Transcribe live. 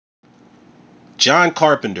John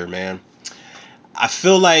Carpenter, man. I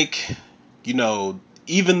feel like, you know,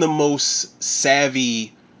 even the most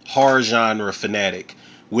savvy horror genre fanatic,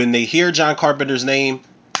 when they hear John Carpenter's name,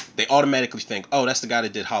 they automatically think, oh, that's the guy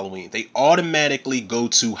that did Halloween. They automatically go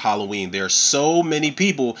to Halloween. There are so many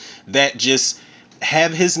people that just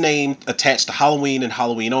have his name attached to Halloween and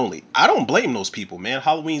Halloween only. I don't blame those people, man.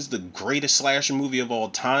 Halloween's the greatest slasher movie of all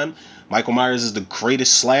time. Michael Myers is the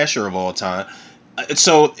greatest slasher of all time.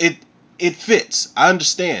 So it fits. I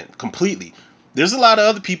understand completely. There's a lot of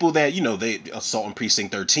other people that, they Assault on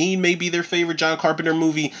Precinct 13 may be their favorite John Carpenter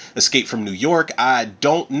movie. Escape from New York. I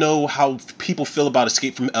don't know how people feel about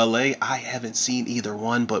Escape from LA. I haven't seen either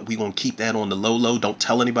one, but we're going to keep that on the low low. Don't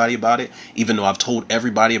tell anybody about it, even though I've told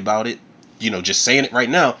everybody about it. Just saying it right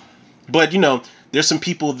now. But, there's some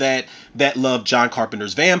people that love John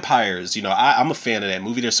Carpenter's Vampires. I'm a fan of that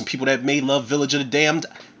movie. There's some people that may love Village of the Damned.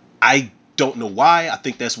 I don't know why. I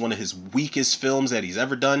think that's one of his weakest films that he's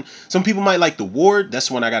ever done. Some people might like The Ward. That's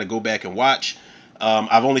one I got to go back and watch.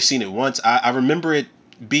 I've only seen it once. I remember it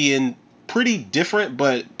being pretty different,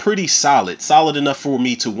 but pretty solid. Solid enough for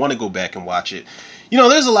me to want to go back and watch it.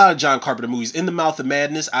 There's a lot of John Carpenter movies. In the Mouth of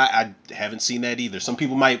Madness, I haven't seen that either. Some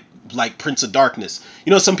people might like Prince of Darkness.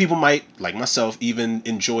 Some people might, like myself, even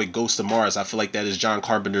enjoy Ghost of Mars. I feel like that is John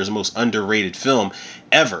Carpenter's most underrated film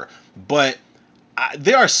ever. But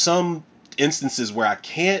there are some instances where I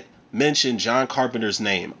can't mention John Carpenter's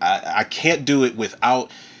name. I can't do it without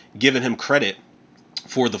giving him credit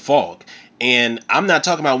for The Fog. And I'm not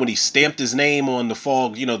talking about when he stamped his name on The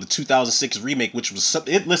Fog, the 2006 remake, which was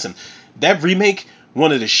something. Listen, that remake,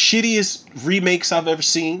 one of the shittiest remakes I've ever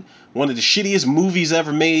seen, one of the shittiest movies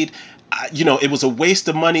ever made. It was a waste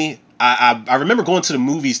of money. I remember going to the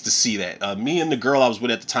movies to see that. Me and the girl I was with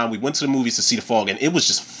at the time, we went to the movies to see The Fog, and it was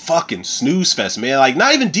just fucking snooze fest, man. Like,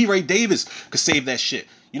 not even D. Ray Davis could save that shit.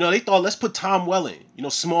 They thought, let's put Tom Welling,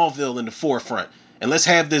 Smallville in the forefront, and let's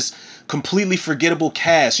have this completely forgettable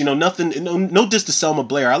cast. Nothing, no diss to Selma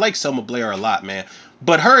Blair. I like Selma Blair a lot, man.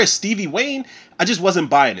 But her as Stevie Wayne, I just wasn't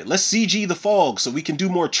buying it. Let's CG The Fog so we can do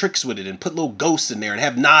more tricks with it and put little ghosts in there and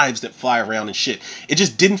have knives that fly around and shit. It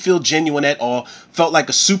just didn't feel genuine at all. Felt like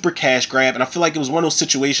a super cash grab. And I feel like it was one of those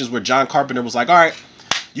situations where John Carpenter was like, all right,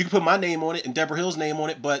 you can put my name on it and Deborah Hill's name on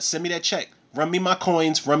it, but send me that check. Run me my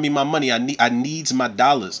coins, run me my money. I needs my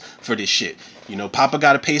dollars for this shit. Papa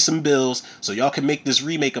gotta pay some bills, so y'all can make this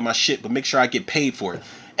remake of my shit, but make sure I get paid for it.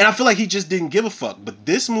 And I feel like he just didn't give a fuck. But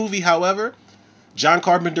this movie, however, John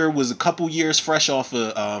Carpenter was a couple years fresh off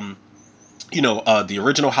of the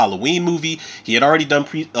original Halloween movie. He had already done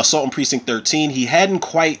Assault on Precinct 13. He hadn't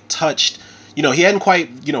quite touched, he hadn't quite,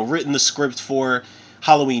 written the script for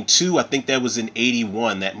Halloween 2. I think that was in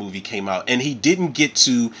 81 that movie came out. And he didn't get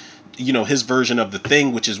to, his version of The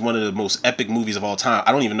Thing, which is one of the most epic movies of all time.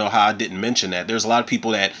 I don't even know how I didn't mention that. There's a lot of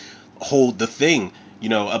people that hold The Thing,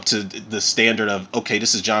 up to the standard of, okay,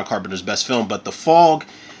 this is John Carpenter's best film. But The Fog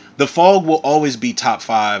will always be top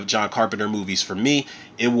 5 John Carpenter movies for me.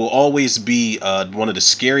 It will always be one of the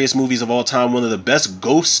scariest movies of all time, one of the best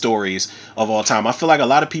ghost stories of all time. I feel like a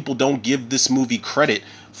lot of people don't give this movie credit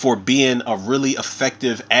for being a really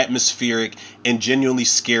effective, atmospheric, and genuinely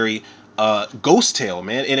scary ghost tale,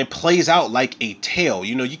 man. And it plays out like a tale.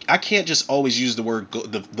 I can't just always use the word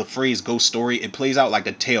the phrase ghost story. It plays out like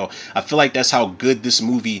a tale. I feel like that's how good this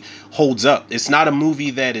movie holds up. It's not a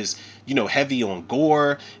movie that is heavy on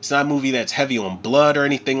gore. It's not a movie that's heavy on blood or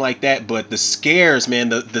anything like that. But the scares, man,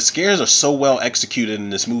 the scares are so well executed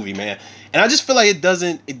in this movie, man. And I just feel like it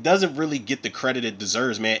doesn't really get the credit it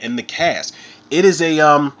deserves, man. And the cast, it is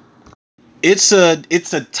it's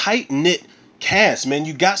a tight knit cast, man.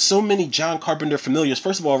 You got so many John Carpenter familiars.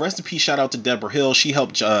 First of all, rest in peace, shout out to Deborah Hill. She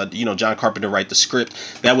helped John Carpenter write the script.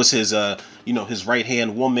 That was his right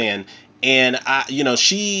hand woman. And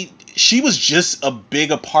she was just a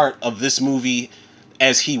big a part of this movie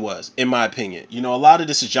as he was, in my opinion. A lot of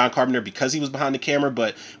this is John Carpenter because he was behind the camera,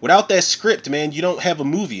 but without that script, man, you don't have a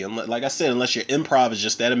movie. And like I said, unless your improv is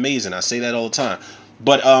just that amazing. I say that all the time.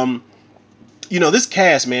 But this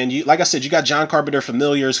cast, man, like I said, you got John Carpenter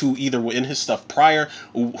familiars who either were in his stuff prior,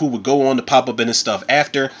 who would go on to pop up in his stuff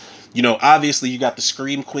after. Obviously you got the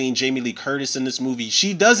Scream Queen, Jamie Lee Curtis in this movie.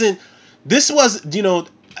 This was,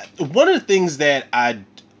 one of the things that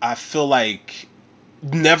I feel like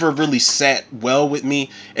never really sat well with me,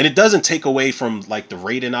 and it doesn't take away from like the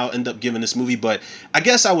rating I'll end up giving this movie, but I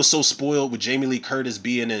guess I was so spoiled with Jamie Lee Curtis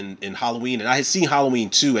being in Halloween, and I had seen Halloween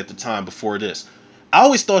 2 at the time before this. I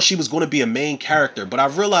always thought she was going to be a main character, but I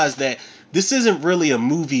realized that this isn't really a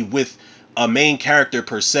movie with a main character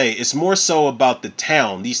per se. It's more so about the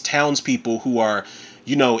town, these townspeople who are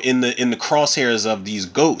in the crosshairs of these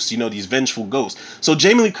ghosts, these vengeful ghosts. So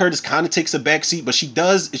Jamie Lee Curtis kind of takes a backseat, but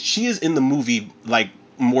she is in the movie like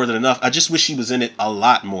more than enough. I just wish she was in it a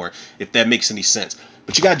lot more, if that makes any sense.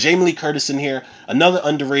 But you got Jamie Lee Curtis in here, another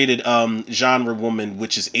underrated genre woman,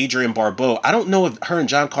 which is Adrienne Barbeau. I don't know if her and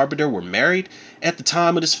John Carpenter were married at the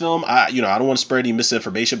time of this film. I don't want to spread any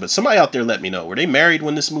misinformation, but somebody out there let me know. Were they married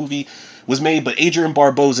when this movie was made? But Adrienne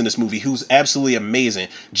Barbeau's in this movie, who's absolutely amazing.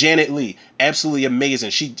 Janet Leigh, absolutely amazing.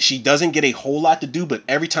 She doesn't get a whole lot to do, but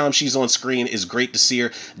every time she's on screen is great to see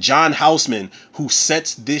her. John Houseman, who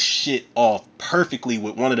sets this shit off perfectly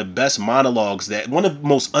with one of the best monologues, one of the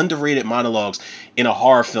most underrated monologues in a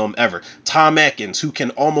horror film ever. Tom Atkins, who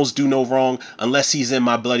can almost do no wrong unless he's in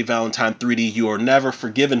My Bloody Valentine 3D. You are never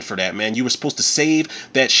forgiven for that, man. You were supposed to save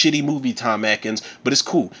that shitty movie, Tom Atkins, but it's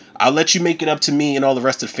cool. I'll let you make it up to me and all the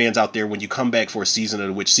rest of the fans out there when you come back for a Season of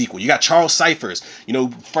the Witch sequel. You got Charles Cyphers,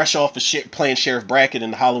 fresh off of playing Sheriff Brackett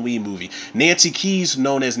in the Halloween movie. Nancy Keys,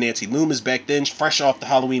 known as Nancy Loomis back then, fresh off the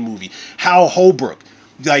Halloween movie. Hal Holbrook.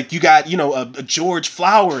 Like, you got, a George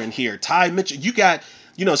Flower in here. Ty Mitchell. You got,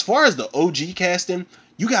 as far as the OG casting,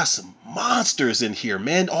 you got some monsters in here,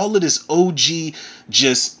 man. All of this OG,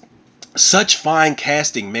 just such fine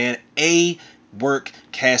casting, man. Work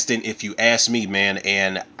casting, if you ask me, man.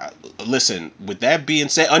 And listen, with that being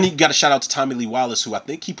said, I got a shout out to Tommy Lee Wallace, who I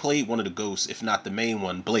think he played one of the ghosts, if not the main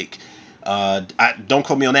one, Blake. Don't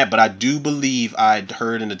quote me on that, but I do believe I'd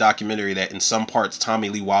heard in the documentary that in some parts Tommy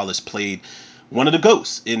Lee Wallace played one of the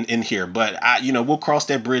ghosts in here. But we'll cross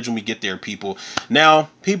that bridge when we get there, people. Now,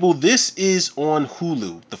 people, this is on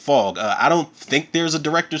Hulu, The Fog. I don't think there's a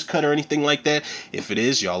director's cut or anything like that. If it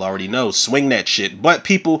is, y'all already know. Swing that shit. But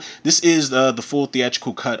people, this is the full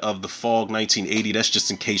theatrical cut of The Fog 1980. That's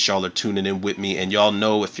just in case y'all are tuning in with me. And y'all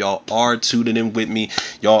know, if y'all are tuning in with me,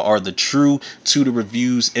 y'all are the true To The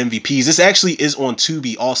Reviews MVPs. This actually is on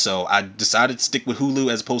Tubi also. I decided to stick with Hulu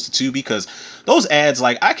as opposed to Tubi because those ads,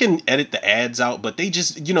 like, I can edit the ads out, but they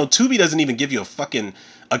just, Tubi doesn't even give you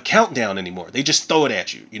a countdown anymore. They just throw it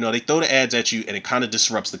at you. They throw the ads at you, and it kind of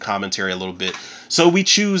disrupts the commentary a little bit. So we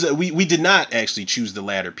did not actually choose the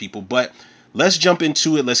latter, people, but let's jump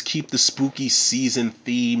into it. Let's keep the spooky season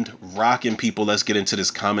themed rocking, people. Let's get into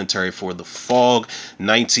this commentary for The Fog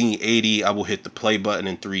 1980. I will hit the play button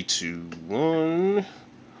in 3, 2, 1.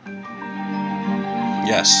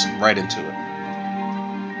 Yes, right into it.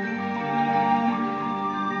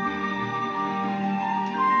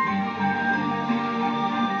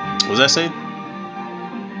 What does that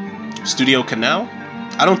say? Studio Canal?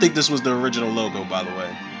 I don't think this was the original logo, by the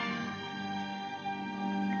way.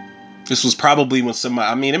 This was probably when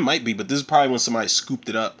somebody, it might be, but this is probably when somebody scooped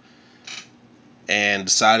it up and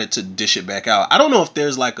decided to dish it back out. I don't know if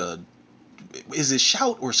there's like is it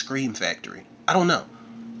Shout or Scream Factory? I don't know.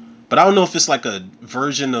 But I don't know if it's like a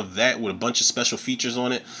version of that with a bunch of special features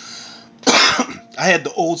on it. I had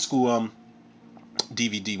the old school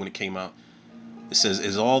DVD when it came out. It says,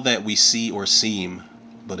 "Is all that we see or seem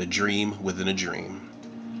but a dream within a dream?"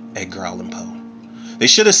 Edgar Allan Poe. They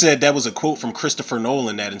should have said that was a quote from Christopher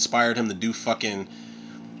Nolan that inspired him to do fucking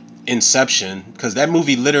Inception, because that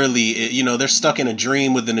movie literally, they're stuck in a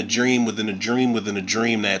dream within a dream within a dream within a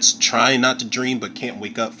dream that's trying not to dream but can't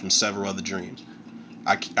wake up from several other dreams.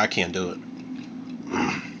 I can't do it.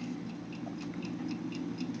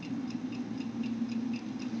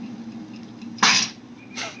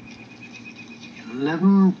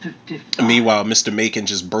 11:55. Meanwhile, Mr. Macon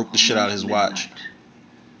just broke the shit out of his watch.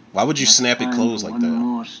 Why would you snap it closed like that? One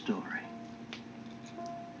more story.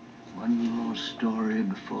 One more story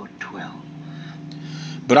before 12.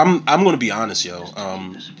 But I'm gonna be honest, yo.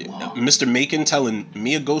 Mr. Macon telling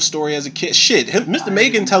me a ghost story as a kid. Shit, Mr.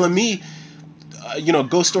 Macon telling me, a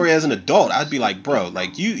ghost story as an adult. I'd be like, bro,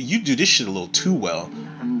 like you do this shit a little too well.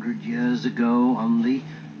 100 years ago, on the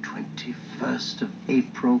 21st of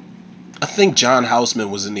April. I think John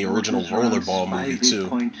Houseman was in the original Rollerball movie too,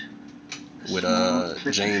 with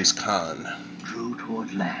James Caan. Drew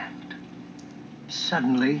toward land.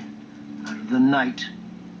 Suddenly, out of the night,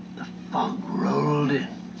 the fog rolled in.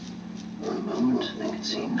 For a moment, they could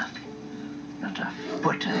see nothing, not a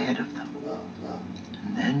foot ahead of them.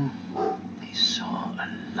 And then they saw a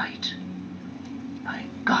light. My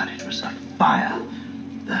God, it was a fire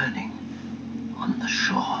burning on the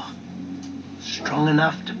shore, strong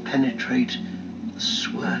enough to penetrate the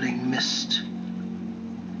swirling mist.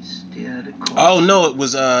 Steered a course. Oh no, it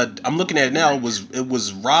was I'm looking at it now. It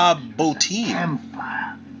was Rob Bottin,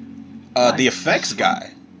 Campfire. the effects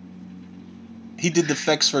guy. He did the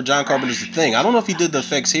effects for John Carpenter's The Thing. I don't know if he did the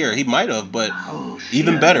effects here. He might have, but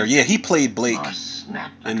even better. Yeah, he played Blake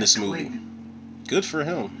in this movie. Good for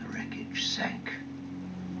him. The wreckage sank.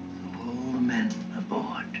 men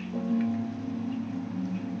aboard.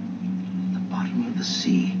 At the bottom of the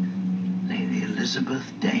sea lay the Elizabeth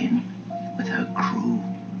Dane with her crew.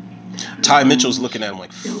 Ty Mitchell's looking at him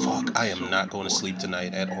like, fuck, I am not going to sleep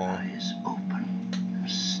tonight at all. Eyes open,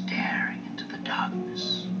 staring into the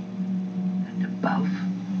darkness. And above,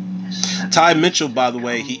 Ty Mitchell, by the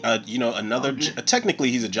way, he,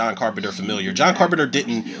 technically he's a John Carpenter familiar. John Carpenter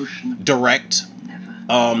didn't direct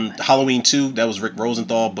Halloween 2, that was Rick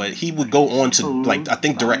Rosenthal, but he would go on to, like, I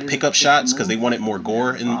think direct pickup shots because they wanted more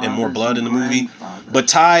gore and more blood in the movie. But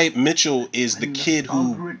Ty Mitchell is the kid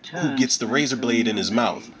who gets the razor blade in his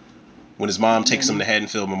mouth when his mom takes him to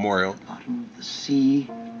Haddonfield Memorial. It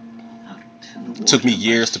took me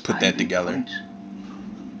years to put that together.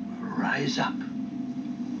 Rise up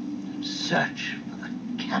and search for the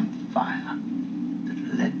campfire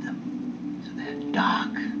that led them to their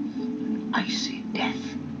dark and icy death.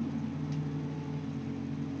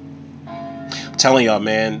 I'm telling y'all,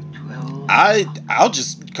 man, I'll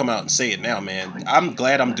just come out and say it now, man. I'm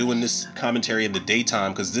glad I'm doing this commentary in the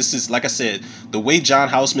daytime, because this is, like I said, the way John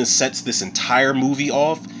Houseman sets this entire movie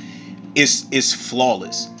off is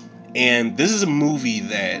flawless. And this is a movie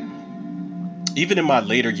that even in my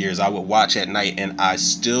later years I would watch at night, and I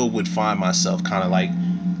still would find myself kind of like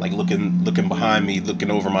looking behind me, looking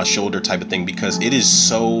over my shoulder type of thing, because it is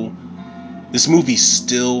so, this movie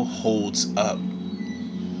still holds up.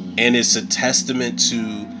 And it's a testament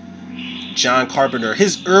to John Carpenter,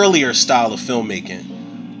 his earlier style of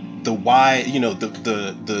filmmaking. The wide,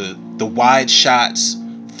 the wide shots,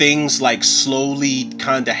 things like slowly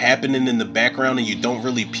kind of happening in the background and you don't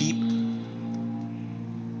really peep.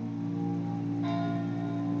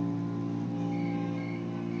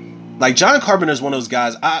 Like, John Carpenter is one of those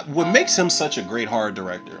guys. What makes him such a great horror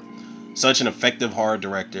director, such an effective horror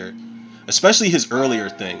director, especially his earlier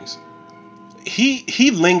things,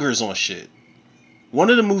 he lingers on shit. One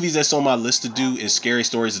of the movies that's on my list to do is Scary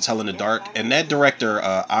Stories to Tell in the Dark, and that director,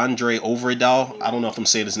 Andre Overdahl, I don't know if I'm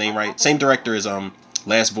saying his name right. Same director as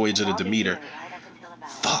Last Voyage of the Demeter.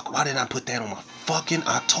 Fuck, why didn't I put that on my fucking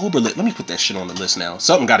October list? Let me put that shit on the list now.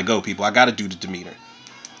 Something got to go, people. I got to do the Demeter.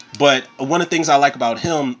 But one of the things I like about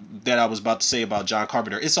him that I was about to say about John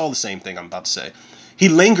Carpenter, it's all the same thing I'm about to say. He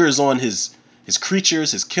lingers on his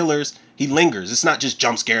creatures, his killers. He lingers. It's not just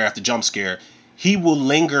jump scare after jump scare. He will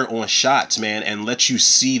linger on shots, man, and let you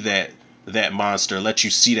see that monster, let you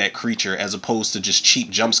see that creature, as opposed to just cheap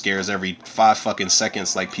jump scares every 5 fucking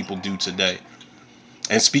seconds like people do today.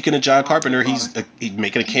 And speaking of John Carpenter, he's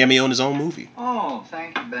making a cameo in his own movie. Oh,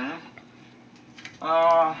 thank you, Bennett.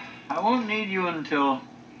 I won't need you until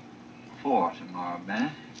 4 tomorrow,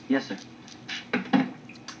 Bennett. Yes, sir.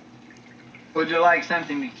 Would you like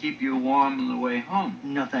something to keep you warm on the way home?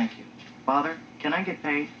 No, thank you. Father, can I get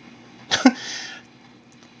paid?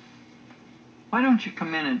 Why don't you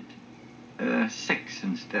come in at 6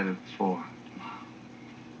 instead of 4 tomorrow?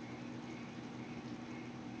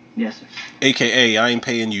 Yes, sir. AKA, I ain't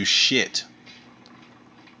paying you shit.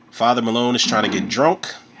 Father Malone is trying to get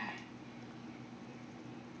drunk.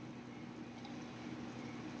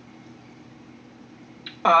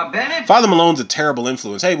 Bennett? Father Malone's a terrible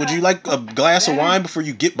influence. Hey, would you like a glass of wine before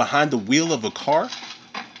you get behind the wheel of a car?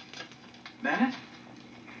 Bennett?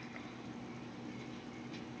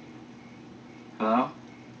 Hello?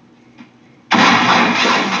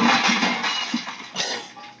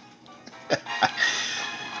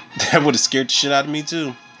 That would have scared the shit out of me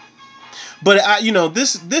too. But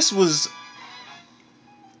this was,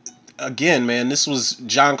 again, man, this was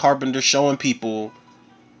John Carpenter showing people,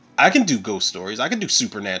 I can do ghost stories, I can do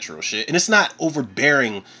supernatural shit, and it's not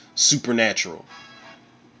overbearing supernatural.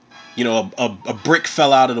 A brick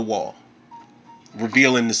fell out of the wall,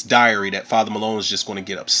 revealing this diary that Father Malone is just going to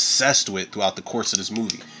get obsessed with throughout the course of this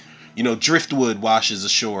movie. Driftwood washes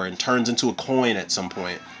ashore and turns into a coin at some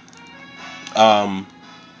point.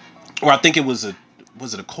 Or I think was it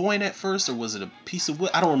a coin at first, or was it a piece of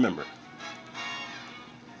wood? I don't remember.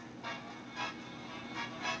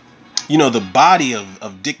 The body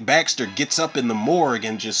of Dick Baxter gets up in the morgue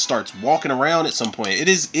and just starts walking around at some point. It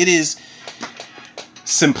is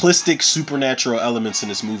simplistic supernatural elements in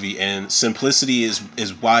this movie, and simplicity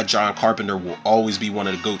is why John Carpenter will always be one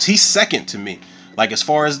of the GOATs. He's second to me. Like, as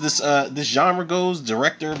far as this genre goes,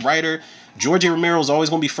 director, writer, George A. Romero is always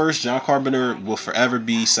going to be first. John Carpenter will forever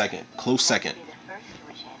be second, close second.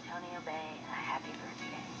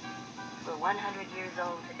 We're 100 years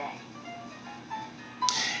old today.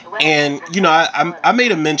 And I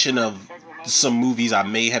made a mention of some movies I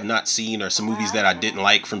may have not seen, or some movies that I didn't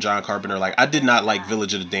like from John Carpenter. Like, I did not like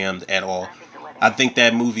Village of the Damned at all. I think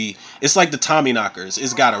that movie, it's like the Tommyknockers.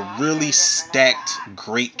 It's got a really stacked,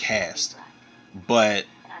 great cast. But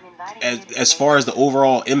I'm inviting as you to as stay far as the with me.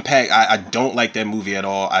 overall impact, I don't like that movie at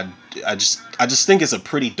all. I just think it's a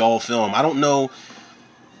pretty dull film. I don't know,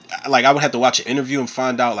 like I would have to watch an interview and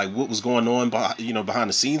find out like what was going on behind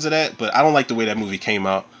the scenes of that, but I don't like the way that movie came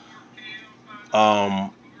out.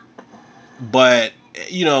 Um but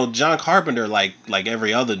John Carpenter, like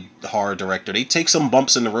every other horror director, they take some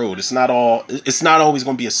bumps in the road. It's not always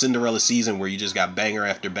going to be a Cinderella season where you just got banger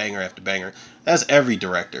after banger after banger. That's every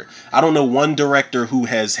director. I don't know one director who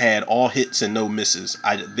has had all hits and no misses.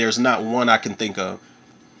 There's not one I can think of.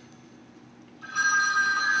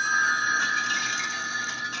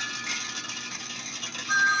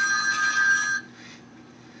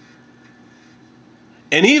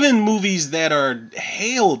 And even movies that are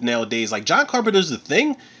hailed nowadays, like John Carpenter's The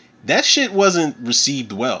Thing, that shit wasn't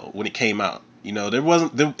received well when it came out. It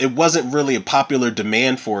wasn't really a popular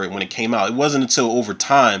demand for it when it came out. It wasn't until over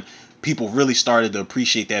time people really started to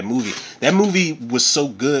appreciate that movie. That movie was so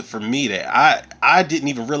good for me that I didn't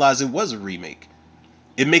even realize it was a remake.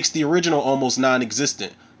 It makes the original almost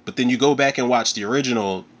non-existent. But then you go back and watch the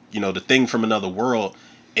original, The Thing from Another World,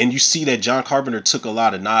 and you see that John Carpenter took a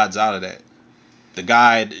lot of nods out of that. The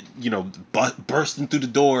guy, bursting through the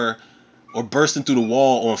door or bursting through the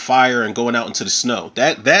wall on fire and going out into the snow.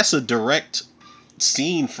 That's a direct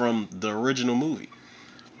scene from the original movie.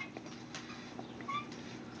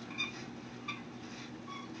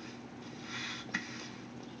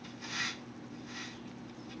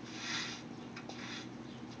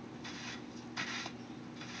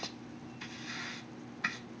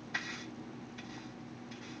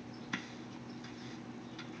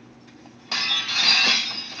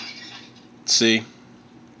 See,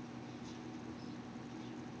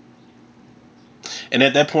 and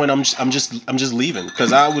at that point, I'm just leaving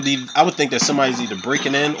because I would think that somebody's either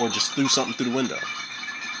breaking in or just threw something through the window.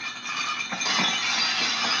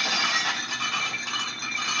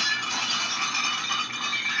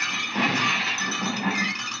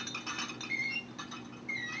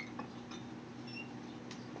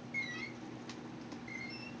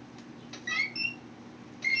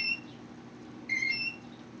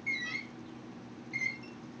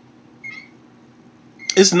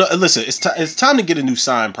 It's no listen. It's time to get a new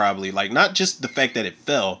sign probably. Like not just the fact that it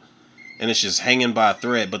fell and it's just hanging by a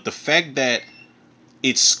thread, but the fact that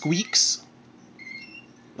it squeaks.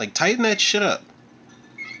 Like tighten that shit up.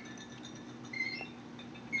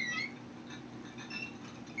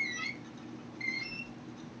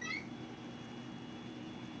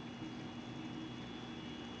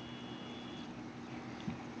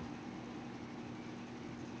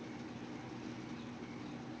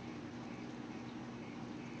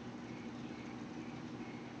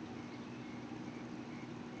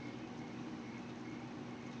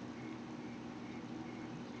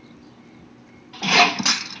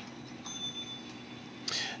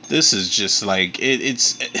 This is just like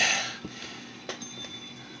it's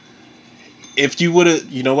if you would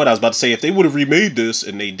have, you know what I was about to say, if they would have remade this,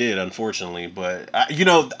 and they did, unfortunately, but I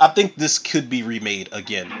think this could be remade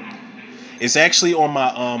again. It's actually on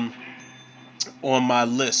my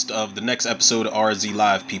list of the next episode of RZ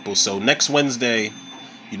Live, people. So next Wednesday,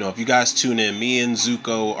 if you guys tune in, me and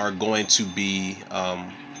Zuko are going to be.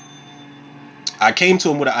 I came to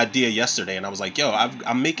him with an idea yesterday, and I was like, "Yo,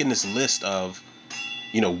 I'm making this list of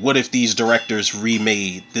what if these directors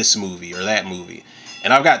remade this movie or that movie?"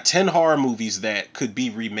 And I've got 10 horror movies that could be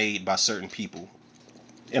remade by certain people.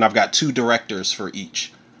 And I've got two directors for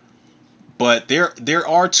each. But there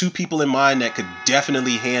are two people in mind that could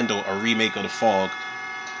definitely handle a remake of The Fog.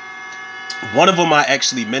 One of them I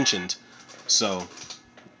actually mentioned. So,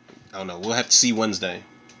 I don't know. We'll have to see Wednesday.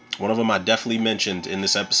 One of them I definitely mentioned in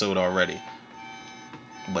this episode already.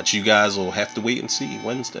 But you guys will have to wait and see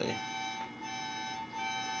Wednesday.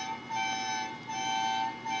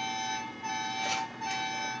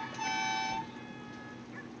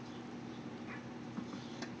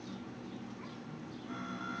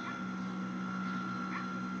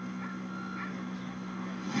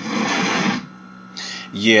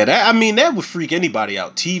 Yeah, that would freak anybody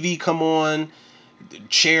out. TV come on,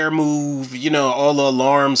 chair move, all the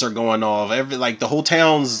alarms are going off. The whole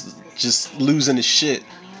town's just losing its shit.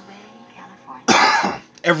 Antonio Bay, California.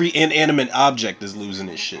 Every inanimate object is losing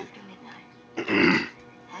its Minutes shit. after midnight.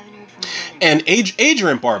 Haven't heard from his other And men.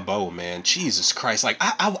 Adrian Barbeau, man, Jesus Christ! Like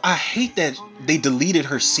I hate that they deleted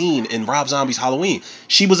her scene in Rob Zombie's Halloween.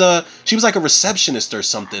 She was like a receptionist or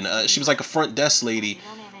something. She was like a front desk lady, We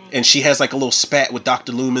don't have and anything she to has do. like a little spat with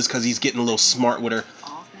Dr. Loomis because he's getting a little smart with her.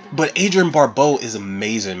 All through the But winter. Adrian Barbeau is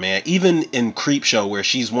amazing, man. Even in Creepshow, where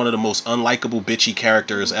she's one of the most unlikable bitchy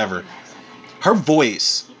characters ever, You have something to her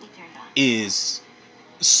voice keep me turned on. is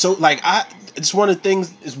so like it's one of the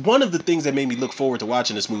things. It's one of the things that made me look forward to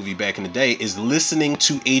watching this movie back in the day is listening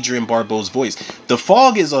to Adrienne Barbeau's voice. The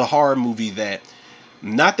Fog is a horror movie that,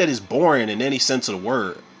 not that it's boring in any sense of the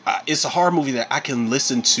word. It's a horror movie that I can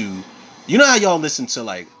listen to. You know how y'all listen to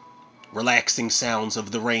like relaxing sounds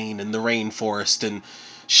of the rain and the rainforest and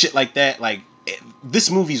shit like that. Like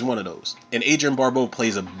this movie's one of those, and Adrienne Barbeau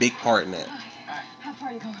plays a big part in that. How far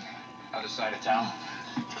are you going? Other side of town.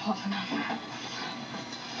 Close enough.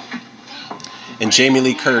 And Jamie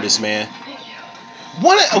Lee Curtis, man.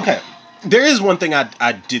 Okay, there is one thing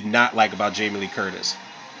I did not like about Jamie Lee Curtis,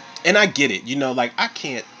 and I get it. You know, like I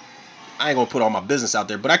ain't gonna put all my business out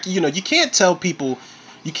there, but you can't tell people,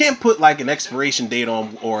 you can't put like an expiration date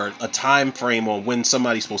on or a time frame on when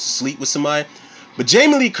somebody's supposed to sleep with somebody. But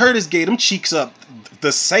Jamie Lee Curtis gave them cheeks up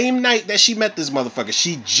the same night that she met this motherfucker.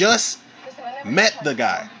 She just met the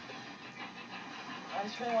guy. I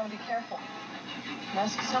just really want to be careful. Can I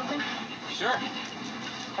ask you something? Sure.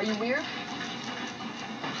 Are you weird?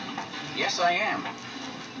 Yes, I am.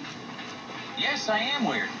 Yes, I am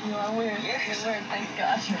weird. You are weird. Yes. You're weird, thank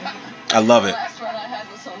God. I love The it. last run I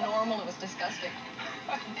had was so normal, it was disgusting.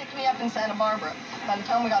 He picked me up in Santa Barbara. By the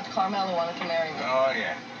time we got to Carmel, he wanted to marry me. Oh,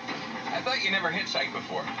 yeah. I thought you never hitchhiked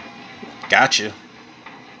before. Gotcha.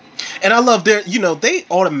 And I love they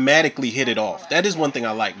automatically hit it off. That is one thing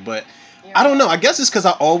I like, but I don't know. I guess it's because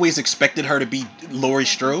I always expected her to be Laurie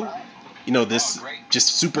Strode. You know, this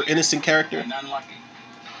just super innocent character. And unlucky.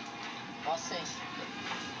 I'll see.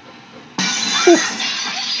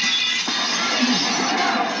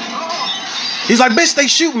 He's like, bitch, they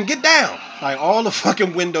shooting, get down. Like all the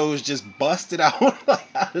fucking windows just busted out like,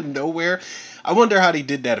 out of nowhere. I wonder how they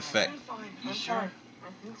did that effect. You sure?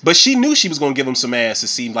 But she knew she was gonna give him some ass. It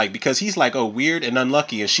seemed like, because he's like, oh, weird and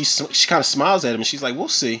unlucky, and she kind of smiles at him and she's like, we'll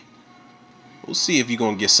see. We'll see if you're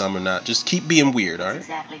gonna get some or not. Just keep being weird, all right?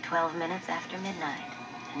 Exactly 12 minutes after midnight.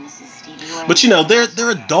 And this is Stevie Wayne. But you know,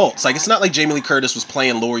 they're adults. Like, it's not like Jamie Lee Curtis was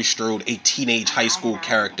playing Laurie Strode, a teenage high school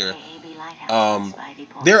character.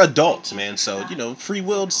 They're adults, man. So free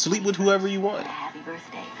will to sleep with whoever you want. Happy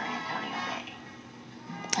birthday for Antonio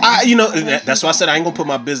Bay. That's why I said I ain't gonna put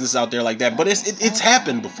my business out there like that. But it's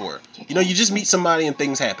happened before. You just meet somebody and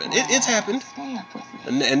things happen. It's happened, Stay up with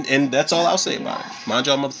me. and that's all I'll say about it. Mind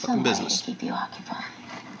y'all motherfucking business. Keep you occupied.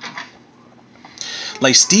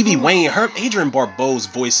 Like Stevie Wayne, Adrienne Barbeau's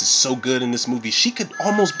voice is so good in this movie. She could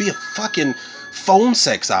almost be a fucking phone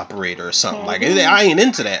sex operator or something. Like, I ain't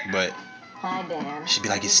into that, but Hi, Dan. she'd be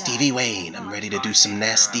like, it's Stevie Wayne. I'm ready to do some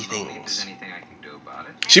nasty If things. there's anything I can do about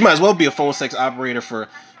it. She might as well be a phone sex operator for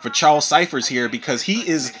Charles Cyphers here, because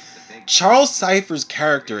Charles Cyphers'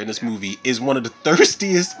 character in this movie is one of the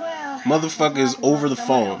thirstiest motherfuckers over the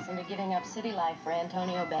phone. Into giving up city life for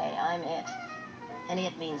Antonio Bay. I'm it. And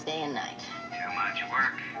it means day and night. Too much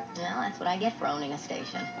work. Well, that's what I get for owning a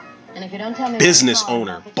station. And if you don't tell me Business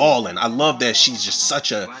owner, ballin'. I love that she's just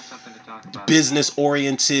such a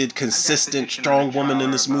business-oriented, consistent, strong woman in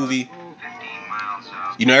this movie. 15 miles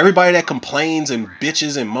out. Everybody that complains and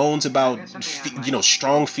bitches and moans about,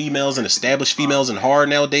 strong females and established females in horror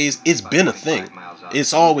nowadays, it's been a thing.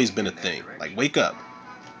 It's always been a thing. Like, wake up.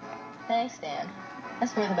 Thanks, Dan.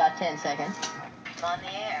 That's worth about 10 seconds. On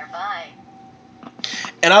the air. Bye.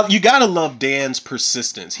 And you gotta love Dan's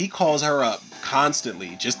persistence. He calls her up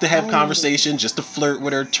constantly just to have conversation, just to flirt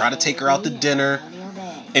with her, try to take her out to dinner,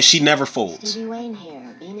 and she never folds. Stevie Wayne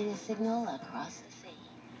here, beaming a signal across the sea.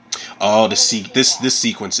 Oh, this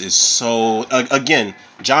sequence is so... again,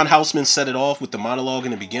 John Houseman set it off with the monologue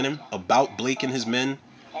in the beginning about Blake and his men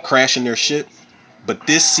crashing their ship. But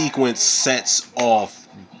this sequence sets off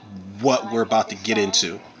what we're about to get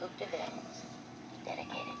into.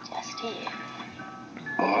 Dedicated just to you.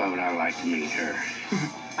 Boy, would I like to meet her.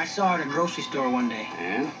 I saw her at a grocery store one day.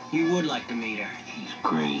 Yeah? You would like to meet her. She's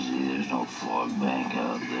crazy. There's no fog bank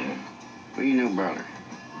out there. What do you know about her?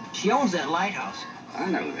 She owns that lighthouse. I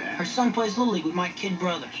know that. Her son plays Little League with my kid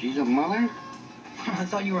brother. She's a mother? I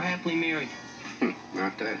thought you were happily married.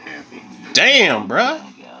 Not that happy. Damn, bruh.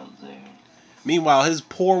 Bank out there. Meanwhile, his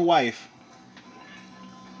poor wife...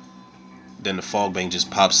 Then the fog bank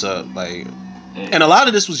just pops up, like... And a lot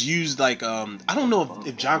of this was used, like, I don't know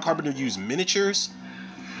if John Carpenter used miniatures.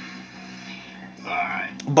 All right.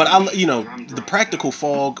 But, the practical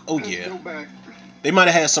fog, oh yeah. Go back. They might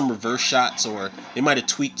have had some reverse shots, or they might have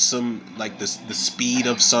tweaked some, like, the speed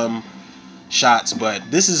of some shots, but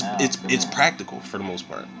it's practical for the most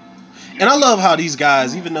part. And I love how these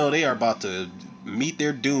guys, even though they are about to meet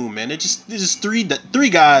their doom, man, they're just three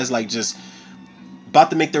guys, like, just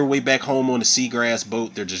about to make their way back home on the seagrass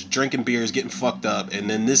boat. They're just drinking beers, getting fucked up, and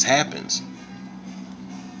then this happens.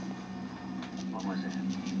 What was it?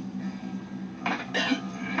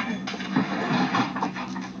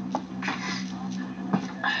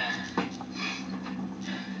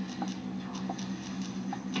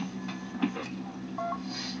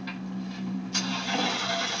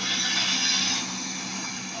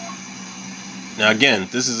 Now again,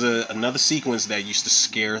 this is another sequence that used to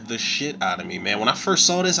scare the shit out of me, man. When I first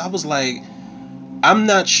saw this, I was like, I'm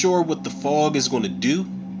not sure what the fog is going to do.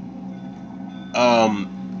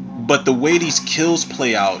 But the way these kills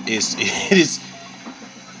play out is it is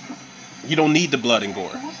you don't need the blood and gore.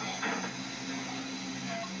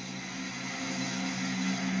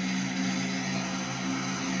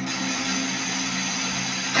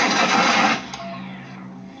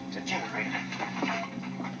 It's a generator.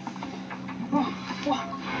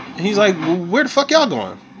 And he's like, well, where the fuck y'all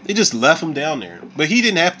going? They just left him down there. But he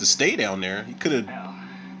didn't have to stay down there. He could have.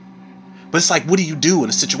 But it's like, what do you do in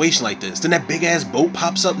a situation like this? Then that big ass boat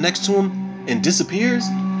pops up next to him and disappears.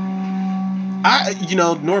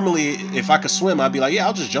 Normally if I could swim, I'd be like, yeah,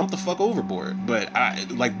 I'll just jump the fuck overboard. But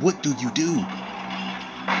what do you do?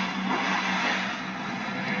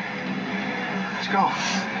 Let's go.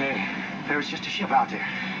 Hey, There's just a ship out there.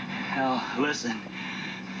 hell, listen.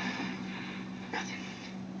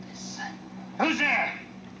 Who's there?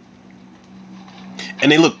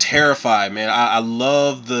 And they look terrified, man. I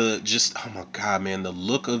love oh my god, man, the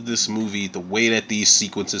look of this movie, the way that these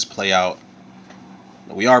sequences play out.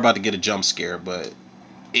 We are about to get a jump scare, but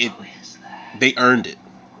they earned it.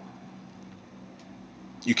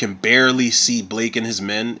 You can barely see Blake and his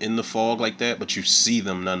men in the fog like that, but you see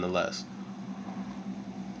them nonetheless.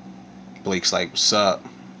 Blake's like, what's up?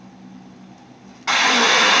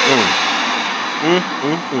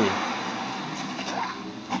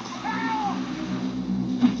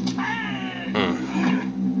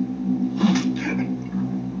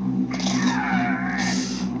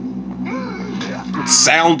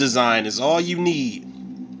 Sound design is all you need.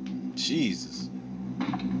 Jesus.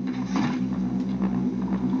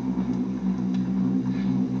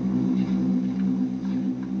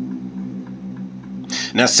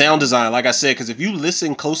 Now, sound design, like I said, because if you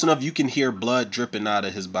listen close enough, you can hear blood dripping out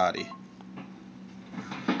of his body.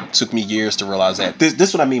 Took me years to realize that. This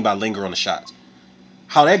is what I mean by linger on the shots.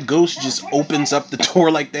 How that ghost just opens up the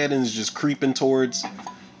door like that and is just creeping towards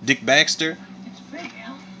Dick Baxter. It's big,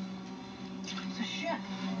 Al. It's a ship.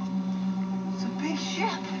 It's a big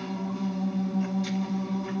ship.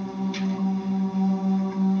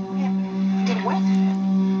 Yeah, get wet.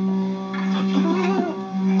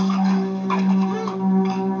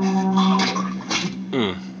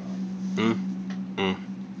 Mm, mm, mm.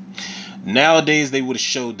 Nowadays, they would have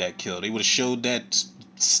showed that kill. They would have showed that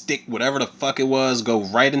stick, whatever the fuck it was, go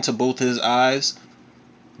right into both his eyes.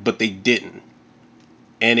 But they didn't.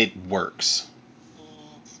 And it works.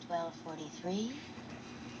 It's 12:43,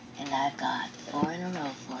 and I've got 4 in a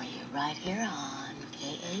row for you right here on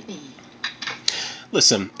KAB.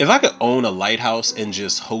 Listen, if I could own a lighthouse and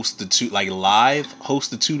just host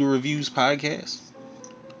host the Tudor Reviews podcast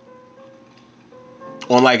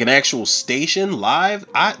on like an actual station live,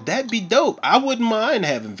 that'd be dope. I wouldn't mind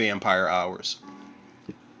having vampire hours.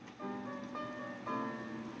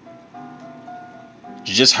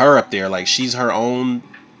 Just her up there, like she's her own.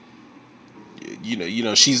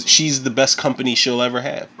 She's the best company she'll ever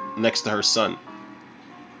have next to her son.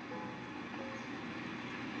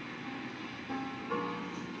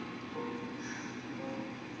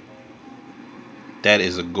 That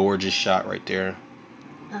is a gorgeous shot right there.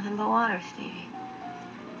 Nothing but water, Stevie.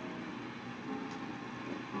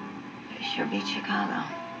 It sure beats Chicago.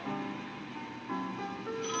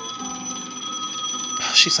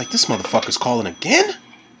 She's like, this motherfucker's calling again?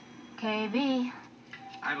 KB.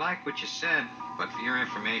 I like what you said, but for your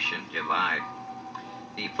information, you lied.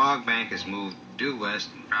 The fog bank has moved due west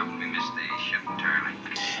and probably missed the ship entirely.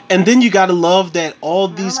 And then you gotta love that all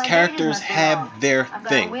these characters have their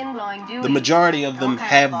thing. The majority of them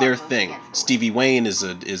have their thing. Stevie Wayne is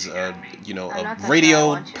a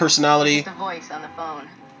radio personality.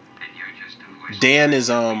 Dan is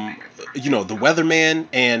the weatherman,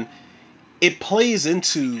 and it plays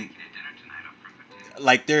into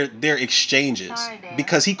like their exchanges,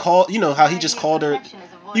 because he called, how he just called her.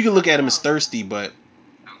 You can look at him as thirsty, but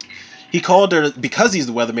he called her because he's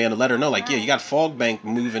the weatherman to let her know, like, yeah, you got fog bank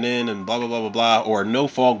moving in and blah blah blah blah blah, or no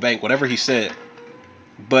fog bank, whatever he said.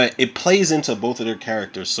 But it plays into both of their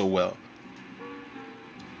characters so well.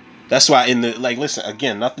 That's why listen,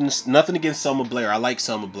 again, nothing against Selma Blair. I like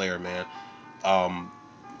Selma Blair, man.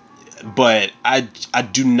 But I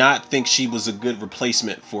do not think she was a good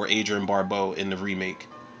replacement for Adrienne Barbeau in the remake.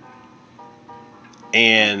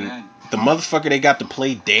 And the motherfucker they got to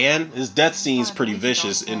play Dan, his death scene's pretty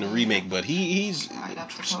vicious in the remake, but he's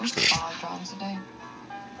That's proposed 5 drawings a day.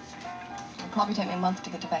 It'll probably take me a month to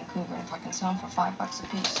get to Vancouver, and if I can sell them for $5 a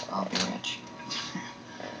piece, I'll be rich.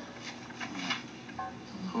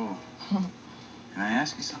 Cool. Can I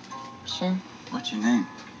ask you something? Sure. What's your name?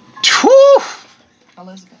 Whew!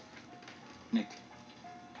 Elizabeth. Nick.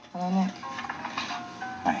 Hello, Nick.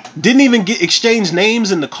 Hi. Didn't even get exchange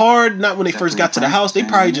names in the card. Not when they first got to the Frank house. They saying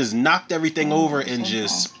probably Nick? just knocked everything Well, over I and said to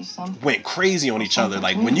just ask you something. went crazy on each other.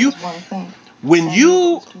 Like Something when to me you, is one thing. when San you,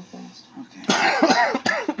 Diego's two things.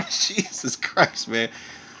 Okay. Jesus Christ, man.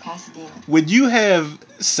 Pasadena. When you have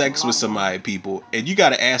sex A lot with of somebody, people, and you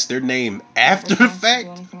gotta ask their name after Never the chance to do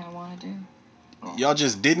fact, anything I want to do. y'all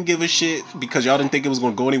just didn't give a shit because y'all didn't think it was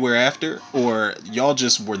gonna go anywhere after, or y'all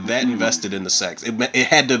just were that invested in the sex. It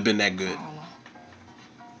had to have been that good. I don't know.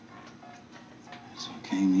 It's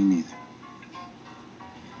okay, me neither.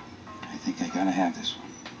 I think I gotta have this one.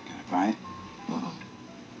 Can I buy it?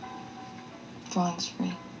 Drawing's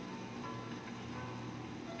free.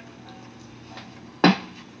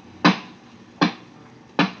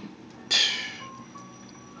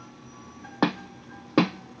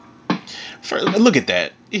 Look at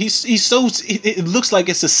that. He's so. It looks like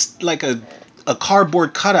it's like a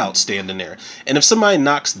cardboard cutout standing there. And if somebody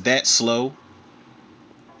knocks that slow,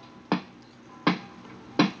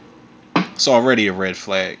 it's already a red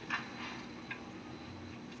flag.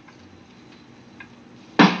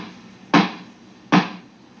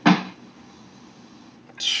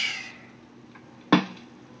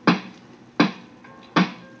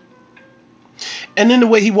 And then the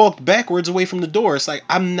way he walked backwards away from the door, it's like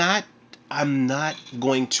I'm not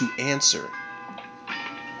going to answer.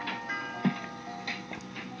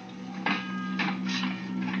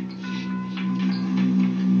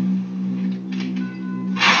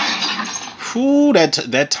 Whew,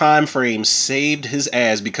 that time frame saved his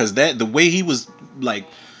ass because the way he was like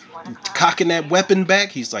cocking that weapon back,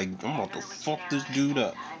 he's like, I'm about to fuck this dude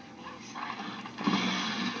up.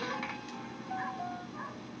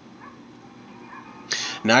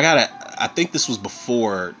 Now I think this was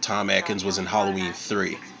before Tom Atkins was in Halloween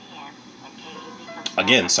 3.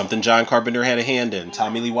 Again, something John Carpenter had a hand in.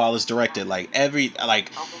 Tommy Lee Wallace directed. Like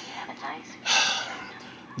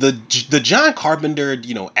the John Carpenter,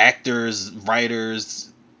 actors,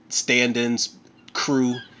 writers, stand-ins,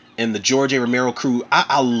 crew, and the George A. Romero crew.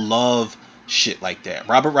 I love shit like that.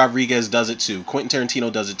 Robert Rodriguez does it too. Quentin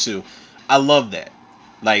Tarantino does it too. I love that.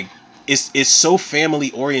 Like it's so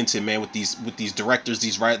family oriented, man. With these directors,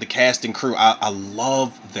 the cast and crew. I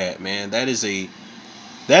love that, man. That is a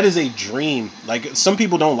dream. Like some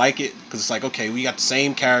people don't like it because it's like, okay, we got the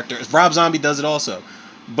same characters. Rob Zombie does it also,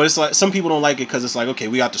 but it's like some people don't like it because it's like, okay,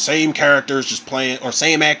 we got the same characters just playing, or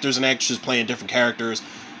same actors and actresses playing different characters.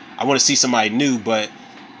 I want to see somebody new, but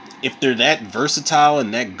if they're that versatile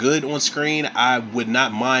and that good on screen, I would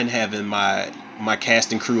not mind having my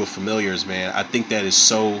cast and crew of familiars, man. I think that is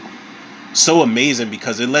so amazing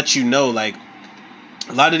because it lets you know like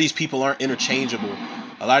a lot of these people aren't interchangeable.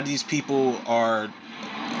 A lot of these people are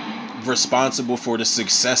responsible for the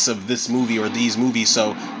success of this movie or these movies.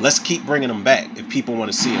 So let's keep bringing them back if people want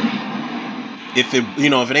to see them. If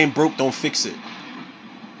it ain't broke, don't fix it.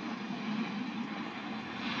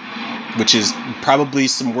 Which is probably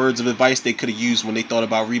some words of advice they could have used when they thought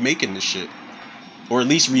about remaking this shit, or at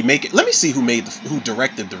least remake it. Let me see who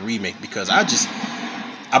directed the remake because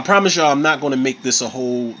I promise y'all I'm not going to make this a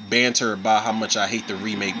whole banter about how much I hate the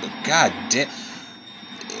remake. But god damn,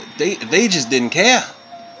 they just didn't care.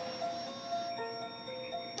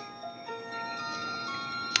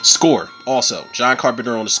 Score also John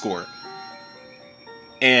Carpenter on the score,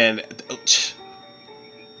 and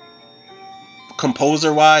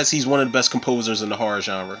composer wise, he's one of the best composers in the horror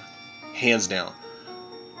genre, hands down.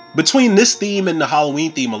 Between this theme and the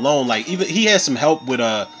Halloween theme alone, like even he has some help with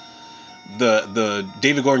the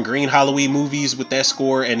David Gordon Green Halloween movies with that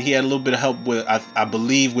score, and he had a little bit of help with I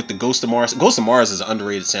believe with the Ghost of Mars. Ghost of Mars is an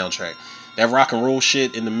underrated soundtrack. That rock and roll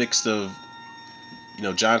shit in the mix of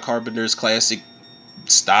John Carpenter's classic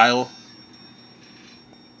style.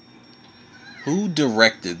 Who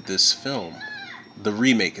directed this film? The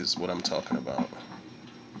remake is what I'm talking about.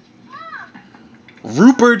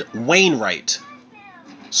 Rupert Wainwright.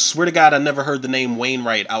 Swear to God, I never heard the name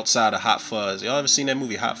Wainwright outside of Hot Fuzz. Y'all ever seen that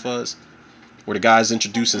movie Hot Fuzz? Where the guy's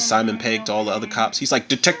introducing Simon Pegg to all the other cops. He's like,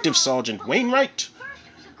 Detective Sergeant Wainwright.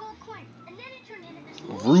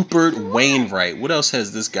 Rupert Wainwright. What else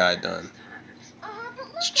has this guy done?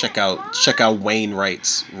 Let's check out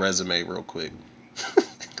Wainwright's resume real quick.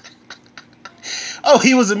 Oh,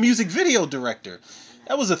 he was a music video director.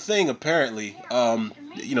 That was a thing apparently.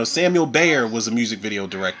 Samuel Bayer was a music video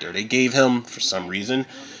director. They gave him, for some reason,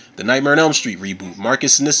 the Nightmare on Elm Street reboot.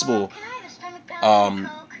 Marcus Nispel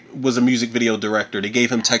was a music video director. They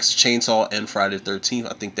gave him Texas Chainsaw and Friday the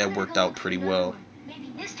 13th. I think that worked out pretty well.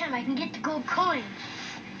 Maybe this time I can get the gold coin.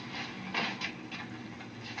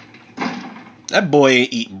 That boy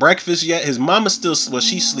ain't eat breakfast yet. His mama still, well,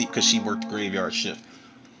 she sleep because she worked the graveyard shift.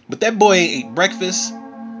 But that boy ain't ate breakfast.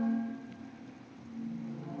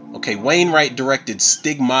 Okay, Wainwright directed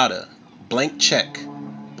Stigmata. Blank Check.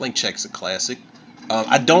 Blank Check's a classic.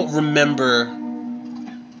 I don't remember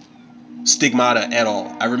Stigmata at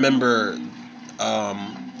all. I remember Where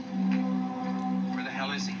the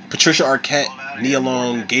hell is he? Patricia Arquette, Nia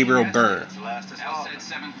Long, Gabriel Byrne. Al said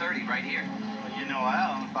 7:30 right here. Well, you know,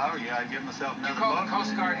 Al, if I were you, I'd give myself Did you another call the boat.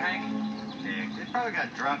 Coast Guard, Hank? They probably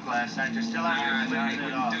got drunk last night. They're still out here Nah, sleeping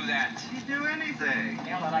he it off. wouldn't do that. He'd do anything.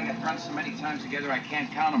 Al and I got drunk so many times together I can't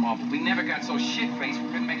count them all, but we never got so shit-faced we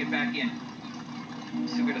couldn't make it back in.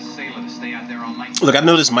 Still get a sailor to stay out there all night. Look, I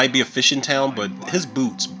know this might be a fishing town, but his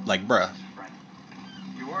boots, like, bruh.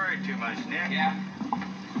 You worried too much, Nick. Yeah.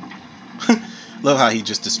 Love how he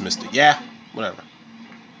just dismissed it. Yeah, whatever.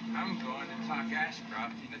 I'm going to talk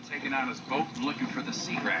Ashcroft into taking out his boat and looking for the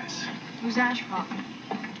seagrass. Who's Ashcroft?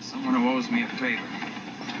 Someone who owes me a favor.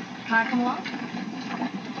 Can I come along?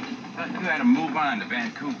 Thought you had to move on to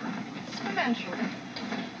Vancouver. Eventually.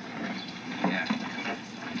 Yeah.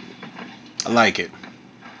 I like it.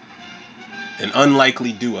 An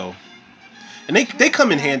unlikely duo. And they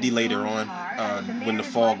come in handy later on when the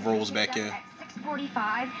fog rolls back in. At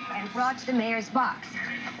 6:45 and brought to the mayor's box.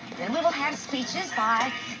 Then we will have speeches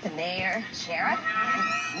by the mayor, sheriff,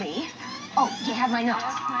 me. Oh, you have my notes.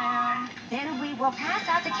 Yes, ma'am. Then we will pass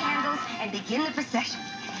out the candles and begin the procession.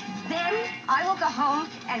 Then I will go home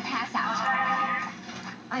and pass out.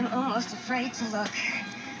 I'm almost afraid to look.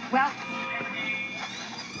 Well,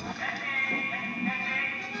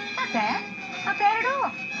 not bad. Not bad at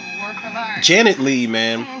all. A work of art. Janet Leigh,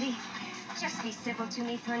 man. Andy, just be civil to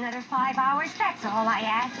me for another 5 hours. That's all I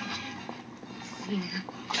ask. See now.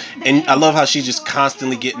 And I love how she's just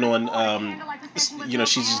constantly getting on, you know,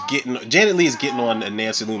 she's just getting, Janet Leigh is getting on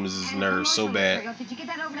Nancy Loomis's nerves so bad. Did you get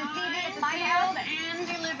that over to Phoebe at the Filled lighthouse? and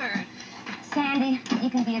delivered. Sandy, you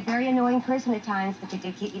can be a very annoying person at times, but you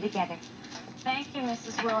do keep me together. Thank you,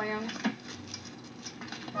 Mrs. Williams.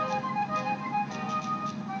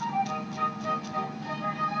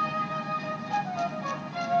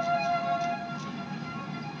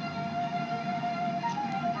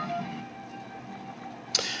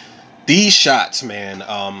 These shots, man,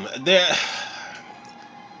 they're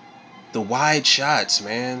the wide shots,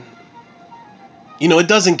 man. You know, it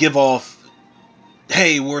doesn't give off,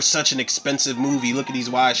 hey, we're such an expensive movie. Look at these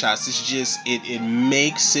wide shots. It's just it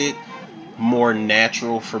makes it more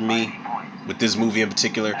natural for me with this movie in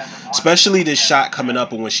particular, especially this shot coming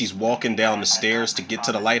up and when she's walking down the stairs to get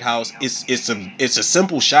to the lighthouse. It's a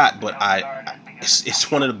simple shot, but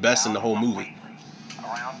it's one of the best in the whole movie.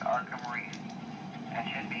 Around Arkham Reef and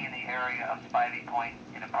should be in the area of Spivey Point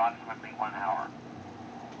in approximately 1 hour.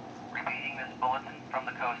 Repeating this bulletin from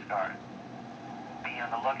the Coast Guard. Be on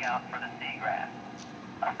the lookout for the seagrass.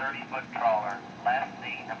 A 30-foot trawler last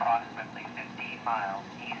seen approximately 15 miles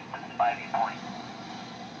east of Spivey Point.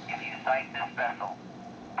 If you sight this vessel,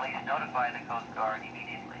 please notify the Coast Guard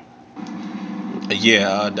immediately.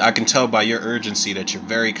 Yeah, I can tell by your urgency that you're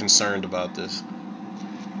very concerned about this.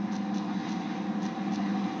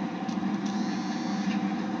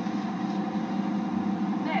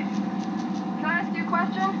 Nick, can I ask you a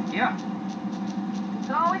question? Yeah, Is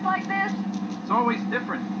it always like this? it's always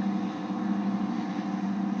different.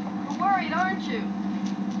 You're worried, aren't you?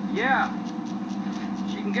 Yeah.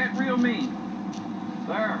 She can get real mean.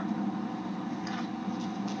 There.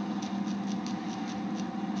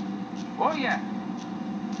 Oh, yeah.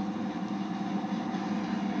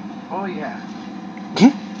 Oh, yeah.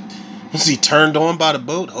 Was he turned on by the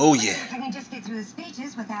boat? Oh yeah. If I can just get through the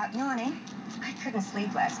speeches without yawning. I couldn't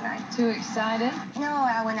sleep last night. Too excited? No,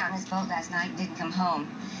 Al went out on his boat last night and didn't come home.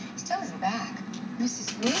 Still isn't back.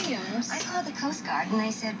 Mrs. Williams? I called the Coast Guard and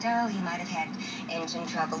they said, oh, he might have had engine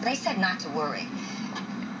trouble. They said not to worry.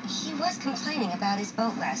 He was complaining about his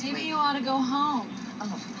boat last Maybe week. you ought to go home.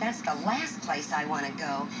 Oh, that's the last place I want to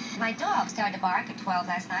go. My dog started to bark at 12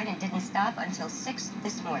 last night and didn't stop until 6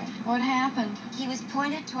 this morning. What happened? He was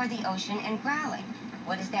pointed toward the ocean and growling.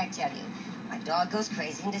 What does that tell you? My dog goes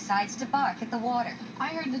crazy and decides to bark at the water. I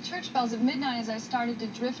heard the church bells at midnight as I started to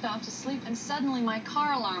drift off to sleep, and suddenly my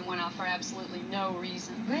car alarm went off for absolutely no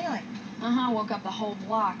reason. Really? Woke up the whole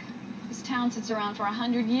block. This town sits around for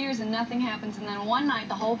 100 years and nothing happens, and then one night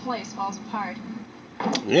the whole place falls apart.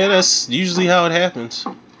 Yeah, that's usually how it happens.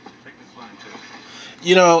 Take this line, too.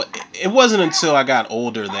 You know, it wasn't until I got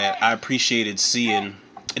older that I appreciated seeing.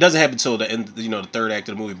 It doesn't happen until the end, you know, the third act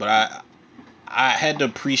of the movie. But I had to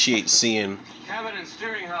appreciate seeing Cabin and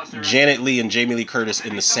steering house are Janet Leigh and Jamie Lee Curtis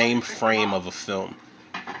in the same frame of a film.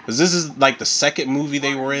 Because this is like the second movie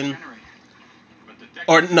they were in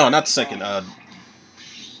or no, not the second.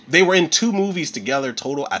 They were in 2 movies together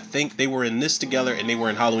total. I think they were in this together, and they were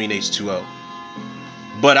in Halloween H2O.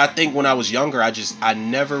 But I think when I was younger, I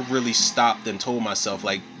never really stopped and told myself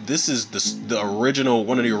like this is the original,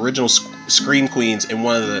 one of the original scream queens in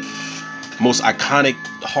one of the most iconic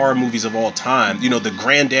horror movies of all time. You know, the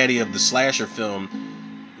granddaddy of the slasher film.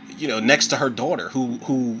 You know, next to her daughter,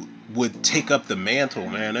 who would take up the mantle.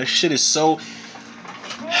 Man, that shit is so.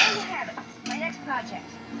 There you have it. My next project.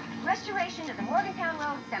 Restoration of the Morgantown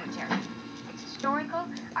Road Cemetery. It's historical.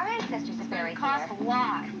 Our ancestors are buried there. Cost a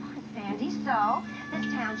lot. Come on, Sandy. So, this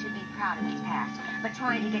town should be proud of its past. But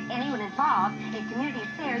trying to get anyone involved in community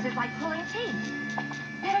affairs is like pulling teeth.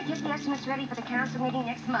 Better get the estimates ready for the council meeting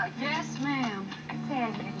next month. Yes, ma'am.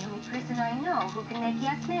 Sandy, you're the only person I know who can make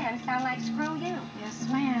yes, ma'am sound like screw you. Yes,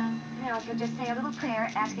 ma'am. Now, if you'll just say a little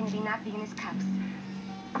prayer asking to be not be in his cups.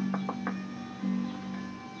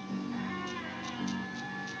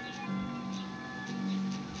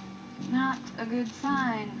 Not a good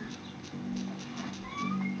sign.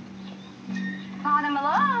 Father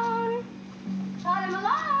Malone! Father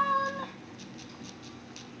Malone!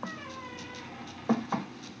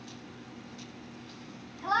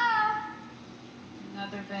 Hello?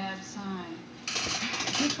 Another bad sign.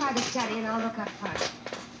 You try the study and I'll look up front.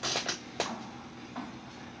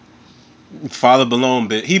 Father Malone,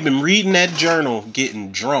 but he been reading that journal,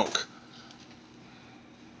 getting drunk.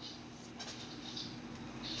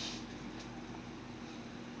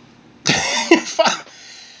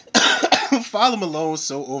 Father Malone's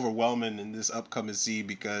so overwhelming in this upcoming scene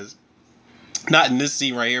because not in this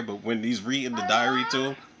scene right here, but when he's reading the diary to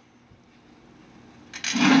him.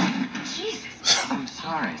 Jesus. I'm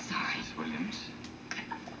sorry, Mrs. Williams.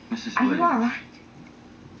 Mrs. Are you Williams, all right?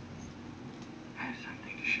 I have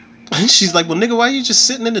something to show you. She's like, well, nigga, why you just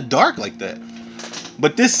sitting in the dark like that?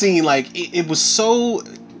 But this scene, like, it was so.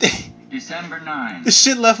 December 9. This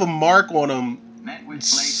shit left a mark on him Met with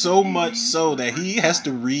so much so that he has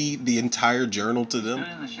to read the entire journal to them.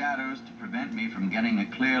 Stood in the shadows to prevent me from getting a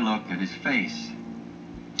clear look at his face.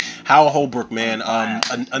 Hal Holbrook, man.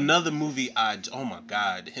 Another movie. Oh my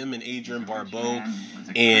God, him and Adrian Barbeau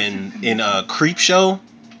in Creep Show.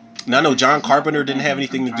 Now I know John Carpenter didn't have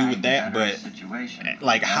anything to do with that, but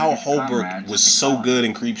like Hal Holbrook was so good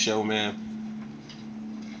in Creep Show, man.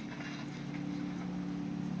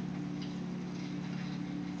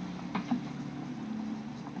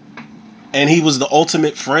 And he was the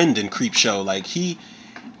ultimate friend in Creep Show. Like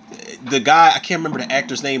the guy, I can't remember the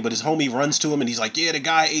actor's name, but his homie runs to him and he's like, yeah, the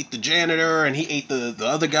guy ate the janitor and he ate the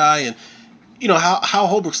other guy. And you know how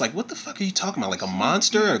Holbrook's like, what the fuck are you talking about? Like a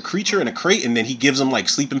monster, a creature in a crate? And then he gives him like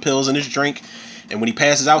sleeping pills in his drink. And when he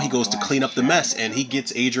passes out, he goes to clean up the mess and he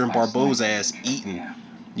gets Adrian Barbeau's ass eaten,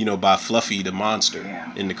 you know, by Fluffy the monster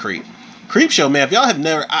in the crate. Creep Show, man. If y'all have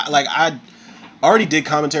never, I already did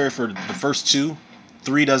commentary for the first 2.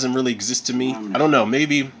 3 doesn't really exist to me. I don't know.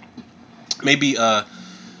 Maybe I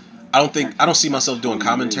don't see myself doing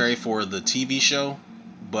commentary for the TV show,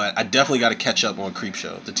 but I definitely got to catch up on Creep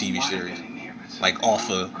Show, the TV series, like off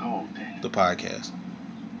of the podcast.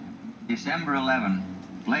 December 11.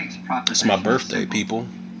 Blake's proposition. It's my birthday, people.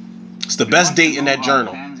 It's the best date in that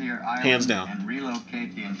journal, hands down. And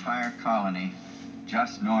relocate the entire colony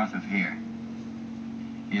just north of here.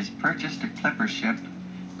 He has purchased a clipper ship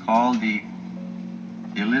called the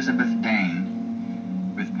Elizabeth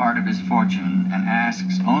Dane with part of his fortune and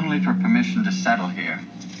asks only for permission to settle here.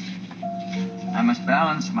 I must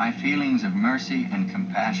balance my feelings of mercy and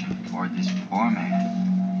compassion toward this poor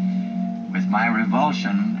man with my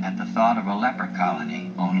revulsion at the thought of a leper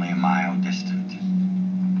colony only a mile distant.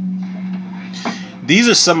 These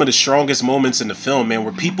are some of the strongest moments in the film, man,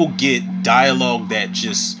 where people get dialogue that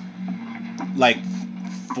just, like,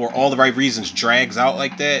 for all the right reasons, drags out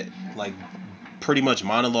like that. Like, pretty much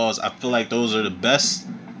monologues. I feel like those are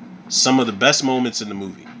some of the best moments in the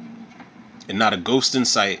movie. And not a ghost in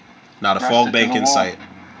sight, not a fog bank in sight.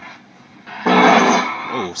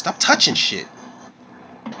 Oh, stop touching shit.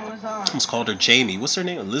 Almost called her Jamie. What's her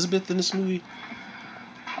name? Elizabeth in this movie?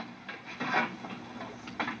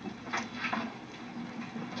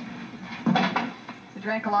 You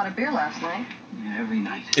drank a lot of beer last night. Yeah, every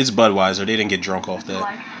night. It's Budweiser. They didn't get drunk off that.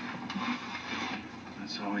 Like,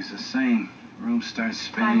 It's always the same. Room starts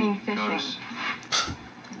spinning. I mean fishing. Goes...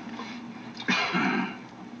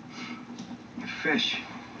 You fish.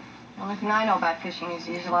 the only thing I know about fishing is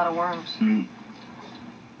you use a lot of worms.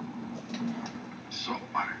 Salt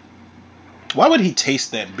water. Why would he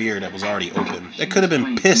taste that beer that was already open? That could have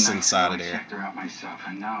been piss inside of I there. checked her out myself,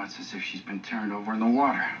 and now it's as if she's been turned over in the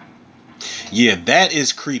water. Yeah, that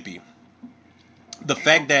is creepy. The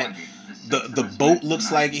fact that The boat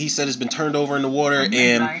looks like he said it's been turned over in the water,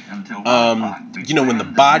 and you know, when the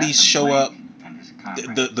bodies show up,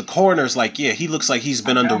 the coroner's like, yeah, he looks like he's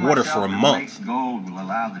been underwater for a month. Gold will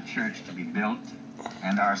allow the church to be built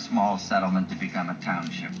and our small settlement to become a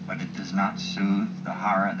township, but it does not soothe the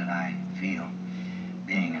horror that I feel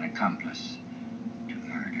being an accomplice to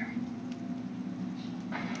murder.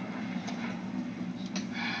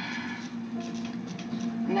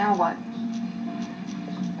 Now what?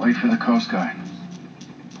 Wait for the Coast Guard.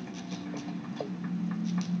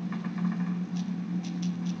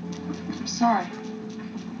 I'm sorry.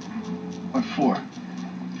 What for?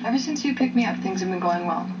 Ever since you picked me up, things have been going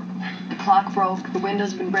well. The clock broke, the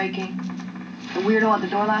windows have been breaking. The weirdo at the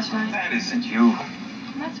door last night. That isn't you.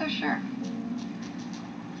 I'm not so sure.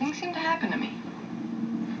 Things seem to happen to me.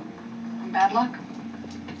 Bad luck?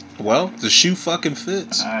 Well, the shoe fucking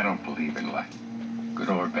fits. I don't believe in luck. Good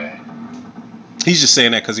or bad. He's just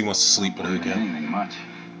saying that because he wants to sleep with her again. Anything much.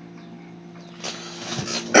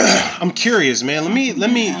 I'm curious, man.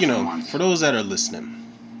 Let me, you know, for those that are listening,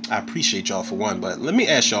 I appreciate y'all for one, but let me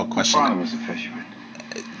ask y'all a question. My father was a fisherman.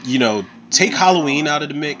 You know, take Halloween out of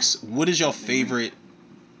the mix. What is your favorite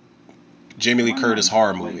Jamie Lee Curtis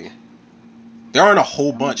horror movie? There aren't a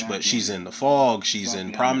whole bunch, but she's in The Fog, she's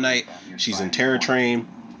in Prom Night, she's in Terror Train.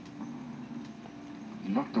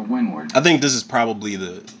 Look to windward. I think this is probably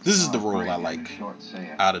the role I like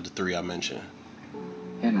out of the three I mentioned.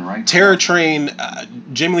 Terror Train,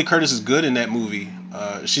 Jamie Lee Curtis is good in that movie.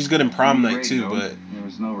 She's good in Prom Night too, but There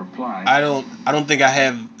was no reply. I don't think I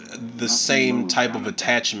have the same type of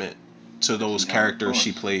attachment to those characters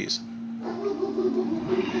she plays.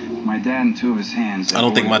 My dad and two of his hands. I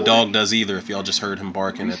don't think my dog does either, if y'all just heard him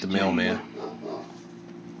barking at the mailman.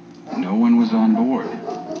 No one was on board.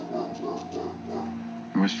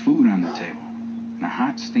 There was food on the table and a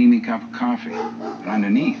hot, steamy cup of coffee. And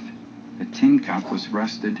underneath, a tin cup was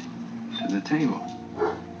rested to the table.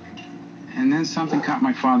 And then something caught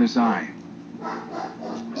my father's eye.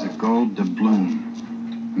 It was a gold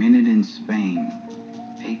doubloon, minted in Spain,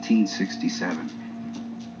 1867.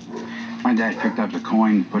 My dad picked up the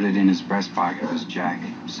coin, put it in his breast pocket of his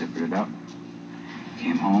jacket, zippered it up,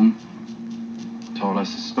 came home, told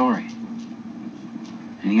us a story.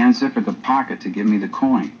 And he unzipped the pocket to give me the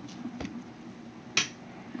coin.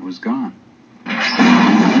 It was gone.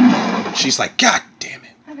 She's like, God damn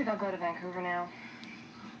it. I think I'll go to Vancouver now.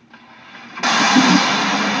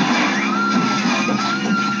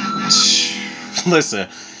 Listen,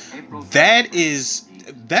 that is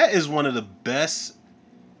one of the best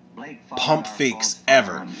pump fakes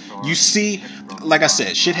ever. You see, like I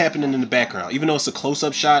said, shit happening in the background. Even though it's a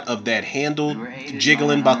close-up shot of that handle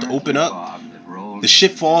jiggling about to open up, the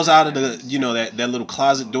shit falls out of the, you know, that little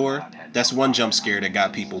closet door. That's one jump scare that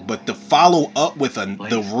got people. But to follow up with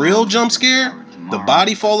the real jump scare, the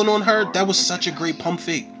body falling on her, that was such a great pump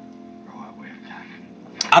fake.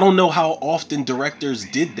 I don't know how often directors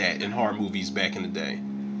did that in horror movies back in the day.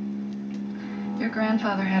 Your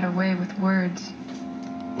grandfather had a way with words.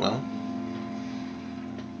 Well,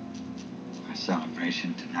 Our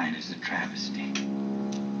celebration tonight is a travesty.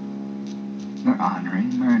 We're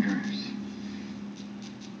honoring murderers.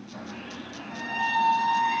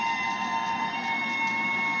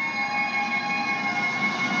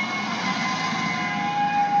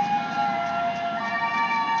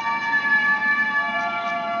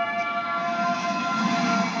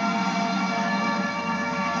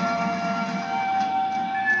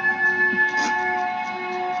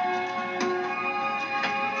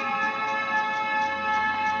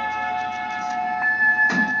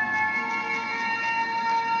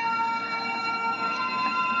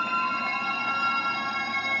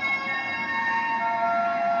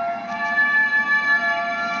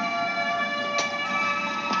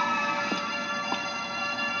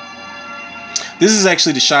 this is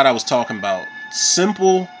actually the shot I was talking about.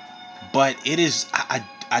 Simple, but it is, I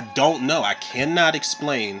don't know. I cannot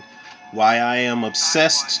explain why I am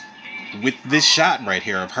obsessed with this shot right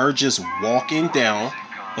here of her just walking down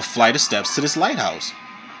a flight of steps to this lighthouse.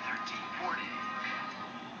 1340.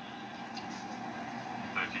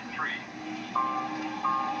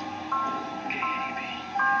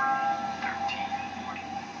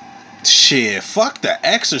 1340. Shit, fuck the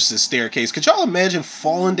Exorcist staircase. Could y'all imagine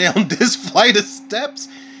falling down this flight of steps?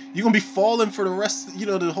 You're gonna be falling for the rest, you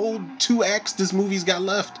know, the whole 2 acts this movie's got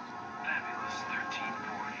left. Fabulous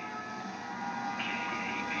 1340.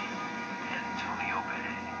 KAB. Antonio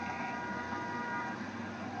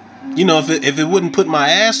Bay. You know, if it wouldn't put my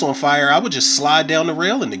ass on fire, I would just slide down the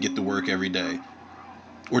railing to get to work every day.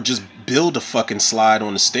 Or just build a fucking slide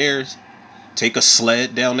on the stairs. Take a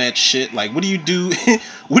sled down that shit. Like, what do you do?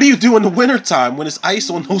 What do you do in the wintertime when it's ice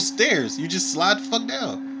on those stairs? You just slide the fuck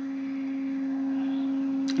down.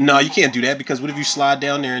 No, you can't do that because what if you slide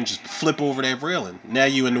down there and just flip over that railing? Now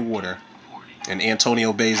you in the water. And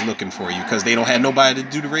Antonio Bay's looking for you because they don't have nobody to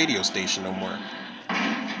do the radio station no more.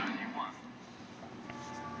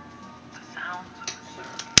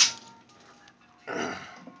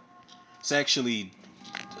 It's actually,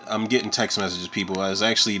 I'm getting text messages, people. It's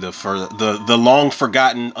actually the long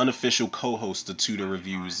forgotten unofficial co-host of Tudor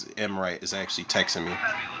Reviews, M. Wright, is actually texting me.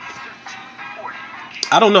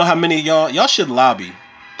 I don't know how many of y'all should lobby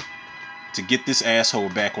to get this asshole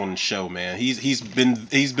back on the show, man. He's been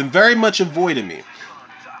very much avoiding me.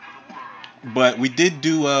 But we did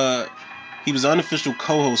do he was unofficial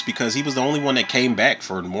co-host because he was the only one that came back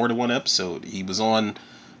for more than one episode. He was on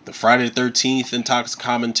the Friday the 13th Intox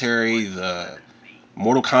commentary, the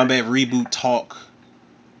Mortal Kombat reboot talk.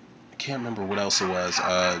 I can't remember what else it was.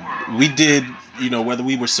 We did, whether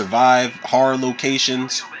we were survive horror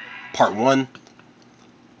locations, part 1.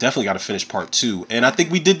 Definitely got to finish part 2. And I think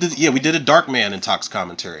we did we did a Darkman Intox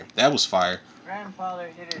commentary. That was fire.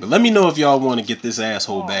 But let me know if y'all want to get this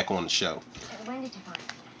asshole back on the show. When did you find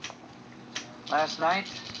it? Last night,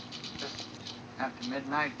 just after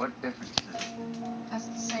midnight, what difference does it make? That's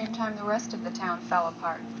the same time the rest of the town fell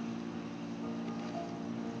apart.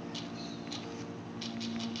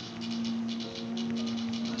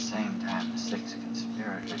 The same time the 6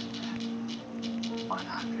 conspirators met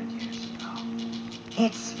 100 years ago.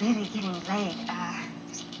 It's really getting late.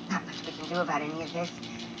 There's not much we can do about any of this.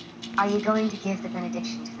 Are you going to give the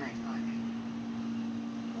benediction tonight, Father?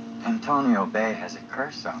 Antonio Bay has a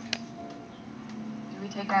curse on him. Do we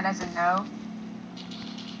take that as a no?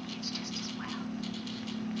 It's just as well.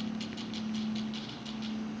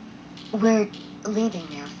 We're leaving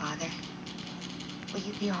now, Father. Will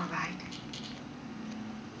you be all right?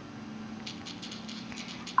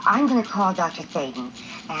 I'm going to call Dr. Thaden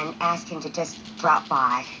and ask him to just drop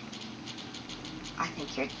by. I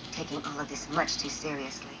think you're taking all of this much too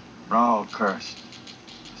seriously. We're all cursed.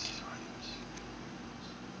 Mrs. Williams.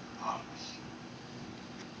 All of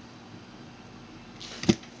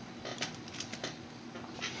us.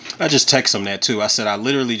 I just text him that too. I said I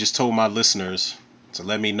literally just told my listeners to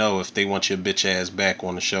let me know if they want your bitch ass back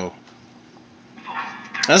on the show.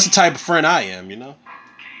 That's the type of friend I am,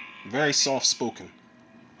 Very soft spoken.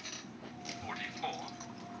 44.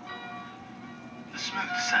 The smooth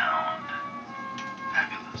sound.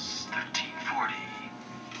 Fabulous 1340.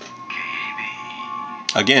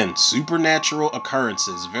 KAB. Again, supernatural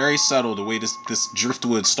occurrences. Very subtle the way this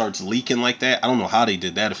driftwood starts leaking like that. I don't know how they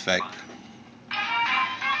did that effect.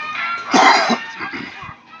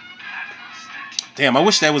 Damn, I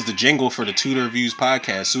wish that was the jingle for the Tudor Reviews podcast.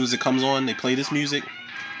 As soon as it comes on, they play this music.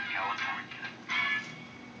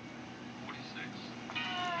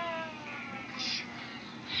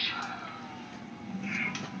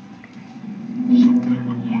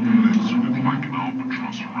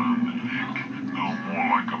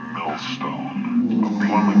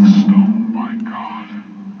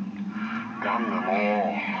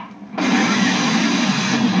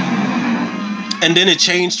 And then it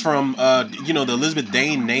changed from, the Elizabeth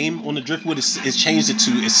Dane name on the driftwood. It's changed it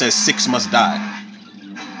to, it says 6 must die.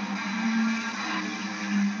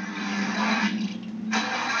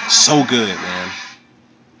 So good, man.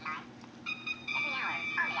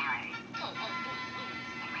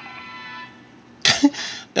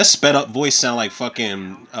 That sped up voice sound like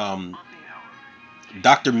fucking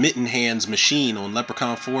Dr. Mittenhand's machine on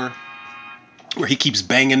Leprechaun 4. Where he keeps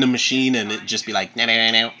banging the machine and it just be like,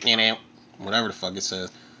 whatever the fuck it says.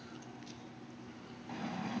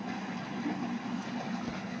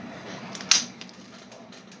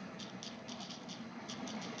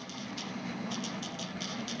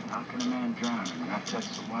 How can a man drown and not touch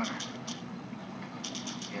the water?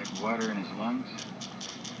 He had water in his lungs,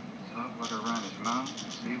 salt water around his mouth,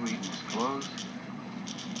 seaweed in his clothes.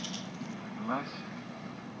 Unless...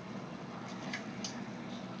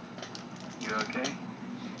 You okay?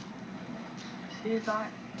 See his eye?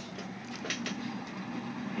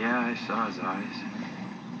 Yeah, I saw his eyes.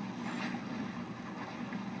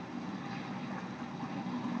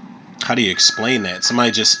 How do you explain that?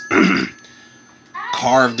 Somebody just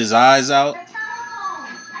carved his eyes out?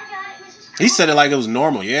 He said it like it was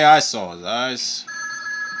normal. Yeah, I saw his eyes.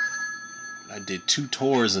 I did 2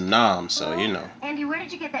 tours in Nam, so Andy, where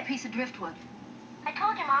did you get that piece of driftwood? I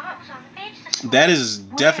told you, Mama, it was on the beach this morning. that is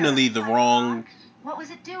definitely the wrong What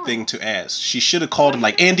was it doing? thing to ask. She should have called him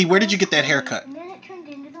like, Andy, where did you get that haircut? And then it turned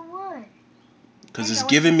into the wood. Because Andy, it's I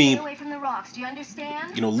want you giving to me, stay away from the rocks. Do you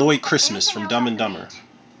understand? Lloyd Don't put Christmas anything from else Dumb off and the Dumber. beach.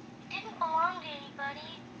 It didn't belong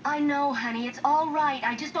I know, honey. It's all right.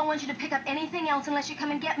 I just don't want you to pick up anything else unless you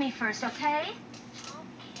come and get me first, okay? Okay.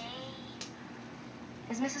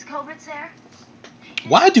 Is Mrs. Kobrits there?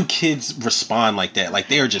 Why do kids respond like that? Like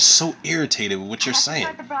they are just so irritated with what I you're have to saying.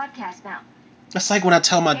 start the broadcast now. That's like when I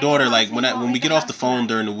tell my Daddy daughter, like promised me he won't when we leave the get off the house phone tonight.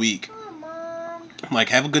 during the week, Oh, Mom. I'm like,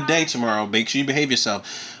 have a good day tomorrow. Make sure you behave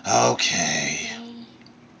yourself. Okay. Okay.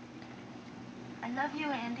 I love you,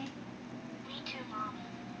 Andy. Me too, Mom.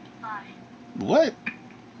 Bye. What?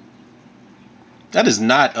 That is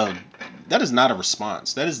not a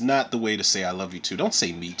response. That is not the way to say I love you too. Don't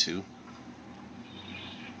say me too.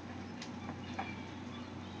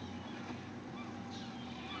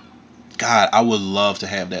 God, I would love to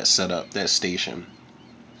have that set up, that station.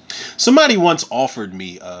 Somebody once offered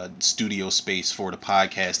me studio space for the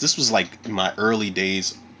podcast. This was like in my early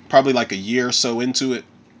days, probably like a year or so into it,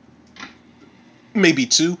 maybe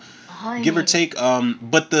two, Ahoy, give or matey. take.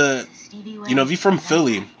 But This is Stevie if you're West from for the night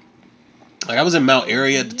Philly, ride. like I was in Mount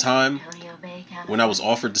Airy at the Rosie, time Antonio Bay, when I was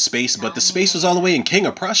California. offered the space, but the Don space was all the Diego. way in King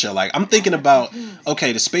of Prussia. Like I'm thinking about,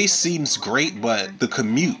 okay, the space seems great, but the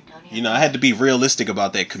commute, I had to be realistic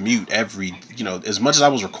about that commute every, as much as I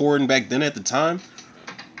was recording back then at the time,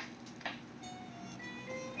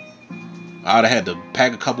 I would have had to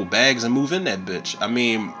pack a couple bags and move in that bitch. I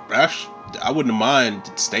mean, I wouldn't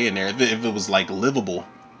mind staying there if it was like livable.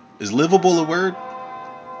 Is livable a word?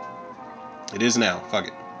 It is now. Fuck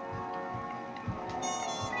it.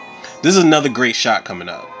 This is another great shot coming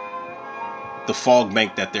up. The fog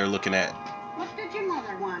bank that they're looking at. What did your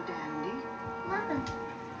mother want, Andy? Nothing.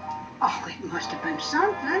 Oh, it must have been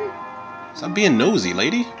something. Stop being nosy,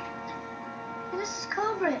 lady. Hey, Mrs.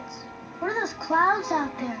 Kobrits. What are those clouds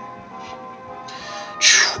out there?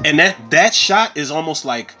 And that shot is almost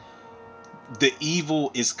like the evil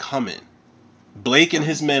is coming. Blake and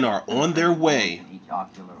his men are on their way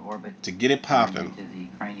to get it popping. To the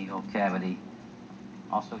cranial cavity.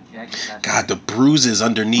 Also check. God, the bruises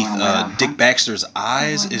underneath Dick Baxter's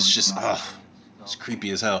eyes is just, it's creepy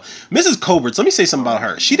as hell. Mrs. Kobrits, let me say something about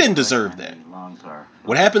her. She didn't deserve that.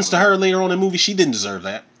 What happens to her later on in the movie, she didn't deserve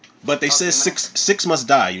that. But they said six must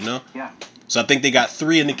die, Yeah. So I think they got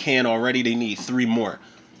 3 in the can already. They need 3 more.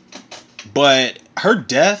 But her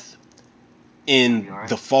death in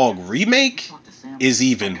the Fog remake is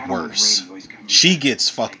even worse. She gets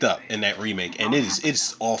fucked up in that remake, and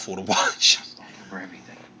it's awful to watch. Over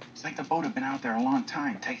everything. It's like the boat had been out there a long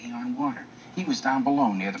time, taking on water. He was down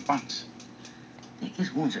below near the bunks. I think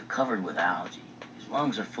his wounds are covered with algae. His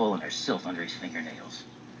lungs are full and there's silt under his fingernails.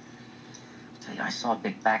 I tell you, I saw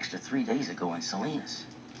Dick Baxter 3 days ago in Salinas.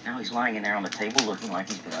 Now he's lying in there on the table looking like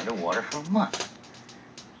he's been underwater for a month.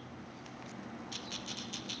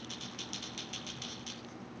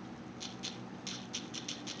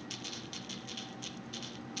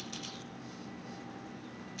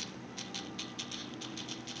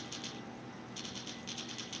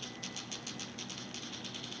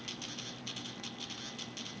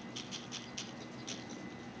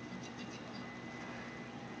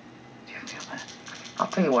 Do you feel that? I'll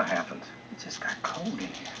tell you what happened. It just got cold in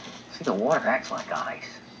here. See, the water acts like ice.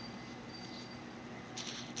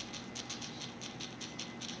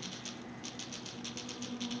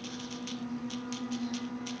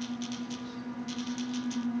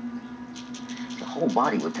 The whole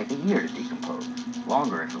body would take a year to decompose.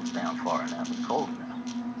 Longer if it was down far enough and cold enough.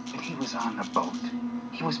 But he was on the boat.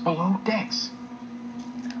 He was below decks.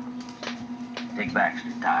 Dick Baxter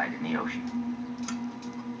died in the ocean.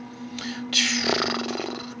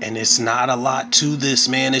 And it's not a lot to this,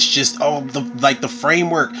 man. It's just the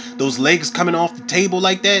framework, those legs coming off the table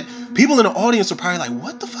like that. People in the audience are probably like,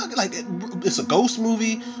 "What the fuck?" Like, it's a ghost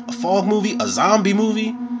movie, a fog movie, a zombie movie.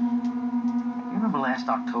 You remember last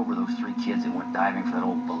October those 3 kids that went diving for that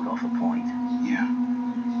old boat off the point? Yeah.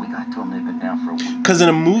 We got to them they've been down for a week. Because in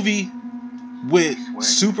a movie with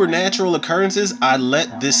supernatural occurrences, I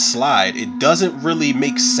let this slide. It doesn't really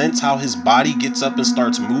make sense how his body gets up and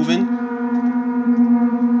starts moving.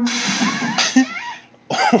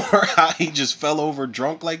 Or how he just fell over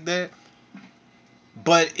drunk like that.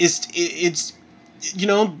 But it's if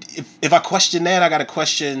I question that, I gotta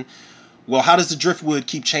question, well, how does the driftwood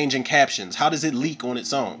keep changing captions? How does it leak on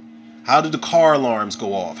its own? How do the car alarms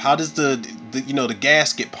go off? How does the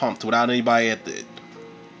gas get pumped without anybody at the?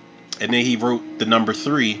 And then he wrote the number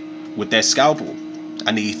 3 with that scalpel.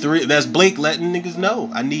 I need 3. That's Blake letting niggas know.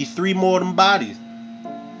 I need 3 more of them bodies.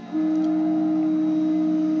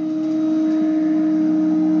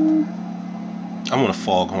 I want a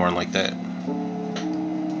foghorn like that. I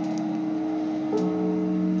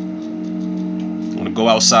want to go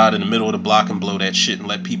outside in the middle of the block and blow that shit and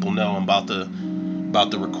let people know I'm about to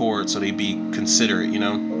record, so they be considerate,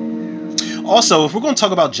 Also, if we're going to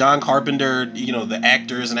talk about John Carpenter, the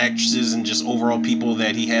actors and actresses and just overall people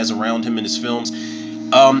that he has around him in his films,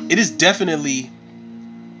 it is definitely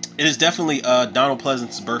Donald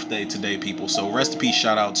Pleasance's birthday today, people. So rest in peace,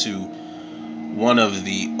 shout out to one of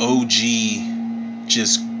the OG,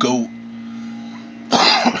 just GOAT,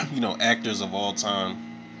 actors of all time.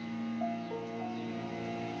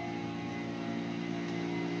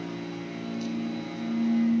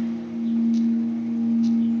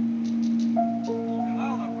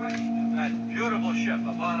 Beautiful ship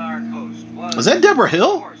upon our coast Was that Deborah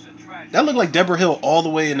Hill? That looked like Deborah Hill all the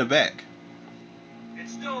way in the back. It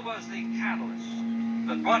still was the catalyst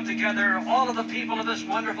that brought together all of the people of this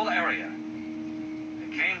wonderful area.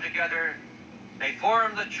 They came together, they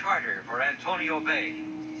formed the charter for Antonio Bay.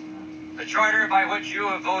 The charter by which you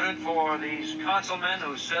have voted for these councilmen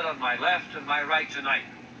who sit on my left and my right tonight.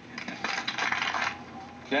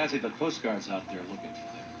 Kathy, the Coast Guard's out there looking for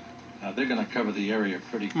them. They're going to cover the area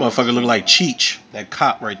pretty good. Motherfucker look like Cheech, that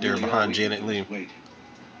cop right there Really behind Janet Leigh. wait.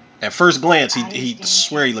 At first glance, he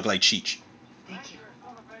swear he looked like Cheech. Thank you.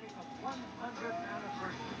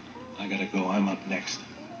 I gotta go. I'm up next.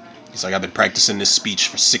 He's like, I've been practicing this speech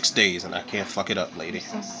for 6 days and I can't fuck it up, lady.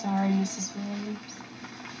 I'm so sorry, Mrs. Williams.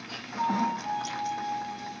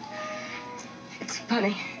 It's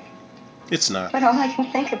funny, It's not. but all I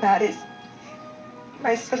can think about is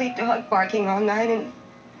my silly dog barking all night and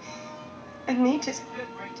me just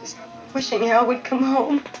wishing Al would come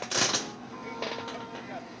home.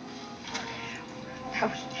 Now,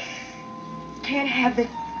 we can't have the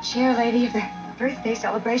chair lady of the birthday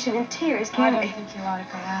celebration in tears, can we? I don't think you ought to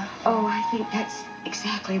go out. Oh, I think that's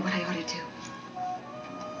exactly what I ought to do.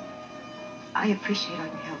 I appreciate all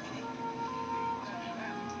your help, Nick.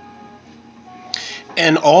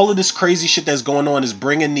 And all of this crazy shit that's going on is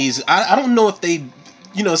bringing these. I don't know if they,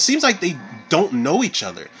 it seems like they don't know each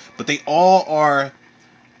other, but they all are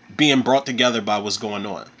being brought together by what's going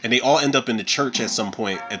on. And they all end up in the church at some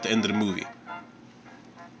point at the end of the movie.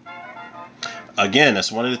 Again,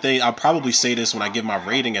 that's one of the things. I'll probably say this when I give my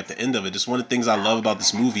rating at the end of it. It's one of the things I love about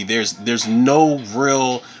this movie. There's no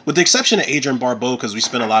real, with the exception of Adrienne Barbeau, because we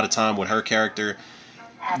spent a lot of time with her character.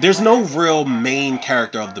 There's no real main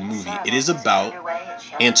character of the movie. It is about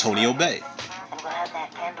Antonio Bay. And we'll have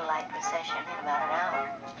that candlelight procession in about an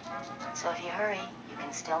hour. So if you hurry, you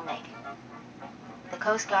can still make it. The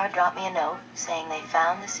Coast Guard dropped me a note saying they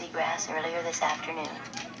found the seagrass earlier this afternoon.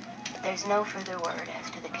 But there's no further word as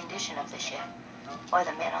to the condition of the ship or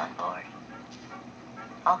the men on board.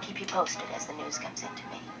 I'll keep you posted as the news comes in to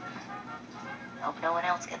me. Hope no one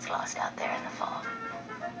else gets lost out there in the fog.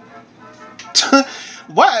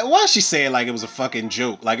 Why is she saying like it was a fucking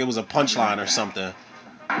joke, like it was a punchline or something?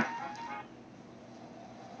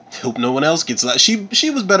 Hope no one else gets lost. She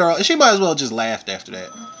was better off. She might as well just laughed after that,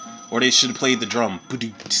 or they should have played the drum.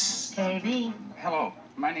 KB. Hello,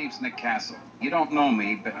 my name's Nick Castle. You don't know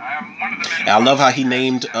me, but I'm one of the men. I love how he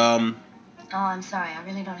named Oh, I'm sorry. I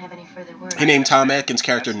really don't have any further words. he named Tom Atkins'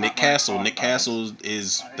 character Nick Castle. Nick Castle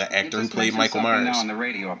is the actor who played Michael Myers. Now on the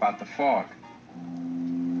radio about the fog.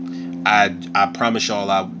 I promise y'all,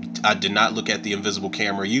 I did not look at the invisible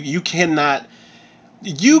camera. You can't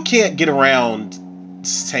get around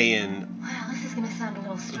saying Well, this is gonna sound a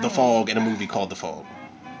little strange. The Fog in a movie called The Fog.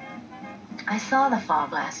 I saw the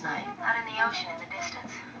fog last night, out in the ocean in the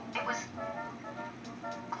distance. It was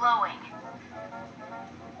glowing.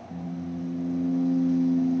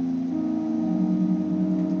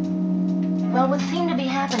 Well, what seemed to be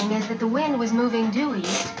happening is that the wind was moving due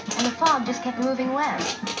east, and the fog just kept moving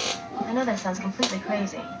west. I know that sounds completely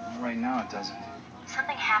crazy. Right now it doesn't.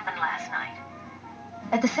 Something happened last night.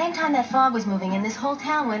 At the same time that fog was moving in, this whole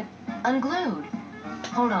town went unglued.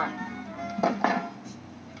 Hold on.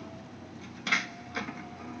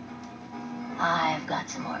 I've got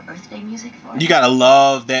some more Earth Day music for you. You gotta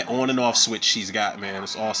love that on and off switch she's got, man.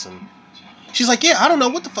 It's awesome. She's like, yeah, I don't know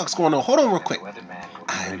what the fuck's going on. Hold on real quick.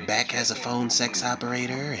 I'm back as a phone sex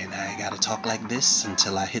operator, and I gotta talk like this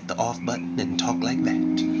until I hit the off button and talk like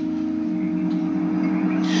that.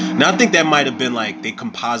 Now, I think that might have been like they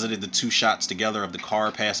composited the two shots together of the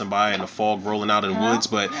car passing by and the fog rolling out in the woods,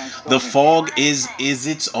 but the fog is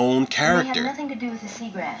its own character. It had nothing to do with the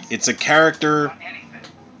seagrass. It's a character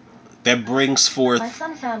that brings forth My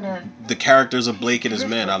son found the characters of Blake and his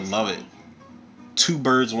men. I love it. Two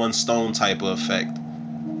birds, one stone type of effect.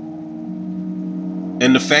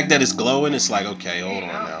 And the fact that it's glowing, it's like, okay, hold on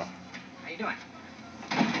now. How you doing?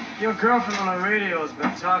 Your girlfriend on the radio has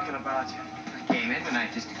been talking about you. I came in tonight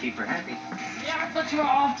just to keep her happy. Yeah, I thought you were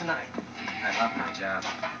off tonight. I love my job.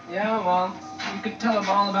 Yeah, well, you could tell them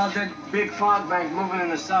all about that big fog bank moving in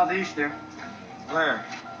the southeast there. Where?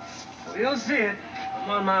 Well, you'll see it. I'm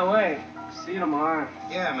on my way. See you tomorrow.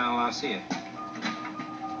 Yeah, Mel, I'll see you.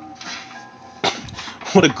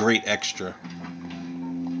 What a great extra.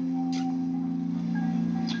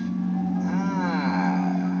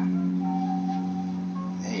 Ah,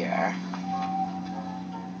 there you are.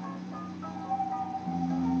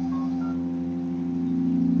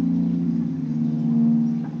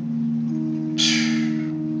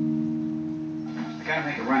 I gotta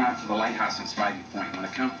make a run out to the lighthouse in Spivey Point. Wanna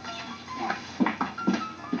come?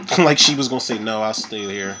 Like she was gonna say no, I'll stay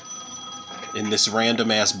here. In this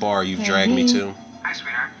random ass bar you've dragged me to. Hi,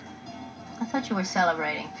 sweetheart. I thought you were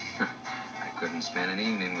celebrating. I couldn't spend an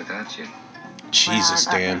evening without you. Jesus, Well, I've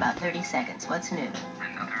got you in Dan. about 30 seconds. What's new?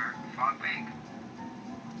 Another fog bank.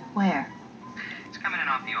 Where? It's coming in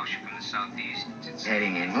off the ocean from the southeast. It's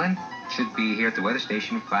heading inland. Should be here at the weather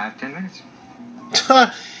station in 5-10 minutes.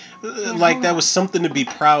 Like that was something to be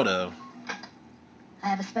proud of. I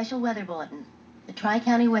have a special weather bulletin. The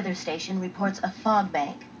Tri-County Weather Station reports a fog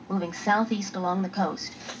bank moving southeast along the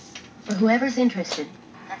coast. For whoever's interested,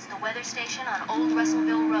 that's the weather station on Old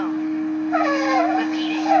Russellville Road.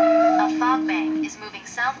 Repeating, a fog bank is moving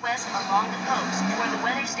southwest along the coast toward the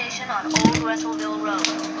weather station on Old Russellville Road.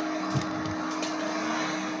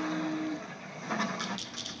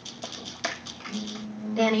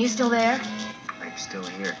 Dan, are you still there? I'm still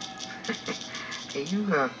here. Hey,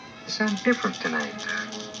 you sound different tonight.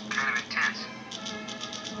 Kind of intense.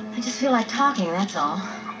 I just feel like talking, that's all.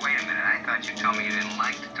 Oh, wait a minute. I thought you told me you didn't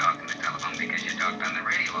like to talk on the telephone because you talked on the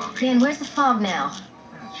radio all day. Dan, where's the fog now?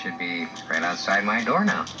 Well, it should be right outside my door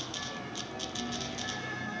now.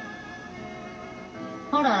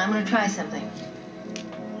 Hold on, I'm gonna try something.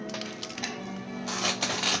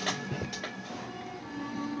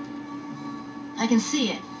 I can see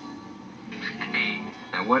it. Hey,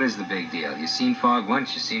 now what is the big deal? You seen fog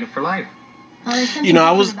once, you seen it for life. Oh, there's something You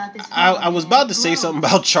know, different about this fog. I was about to say something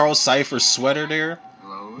about Charles Cypher's sweater there,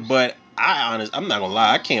 Glows. but I'm not gonna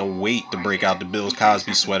lie, I can't wait to break out the Bill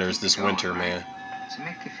Cosby sweaters this winter, man. Does it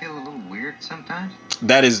make you feel a little weird sometimes?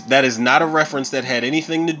 That is not a reference that had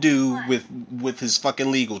anything to do with his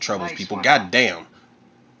fucking legal troubles, people. God damn.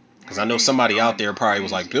 Because I know somebody out there probably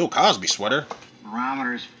was like, Bill Cosby sweater.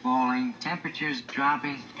 Barometer's falling, temperature's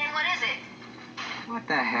dropping. Dan, what is it? What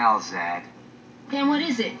the hell's that? Dan, what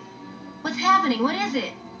is it? What's happening? What is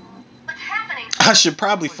it? What's happening? I should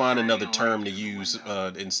probably find another term to use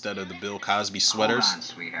instead of the Bill Cosby sweaters. Hold on,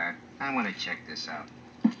 sweetheart. I want to check this out.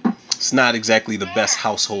 It's not exactly the best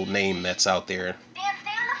household name that's out there. Dan,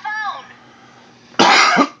 stay on the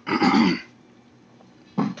phone.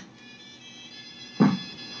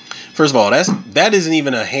 First of all, that isn't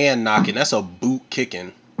even a hand knocking. That's a boot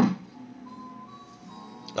kicking.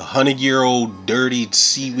 100-year-old dirty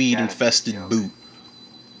seaweed infested boot.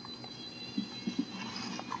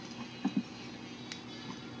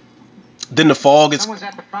 Then the fog is. Someone's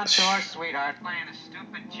at the front door, sweetheart, playing a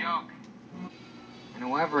stupid joke. And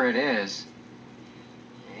whoever it is,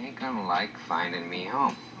 they ain't gonna like finding me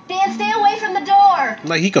home. Dan, stay away from the door.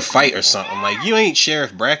 Like he could fight or something. Like you ain't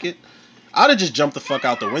Sheriff Brackett. I'd have just jumped the fuck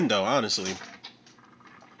out the window, honestly.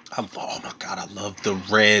 Oh my god, I love the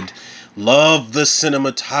red. Love the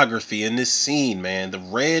cinematography in this scene, man. The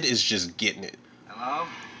red is just getting it. Hello?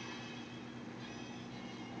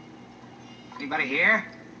 Anybody here?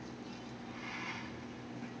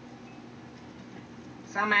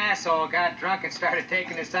 Some asshole got drunk and started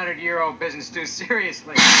taking this 100-year-old business too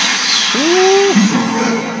seriously.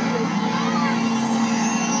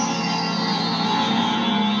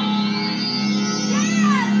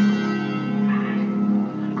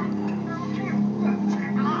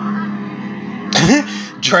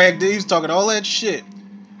 Dragged. He was talking all that shit.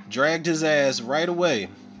 Dragged his ass right away.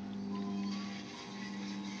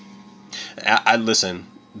 I listen.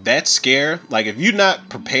 That scare, like if you're not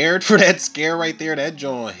prepared for that scare right there, that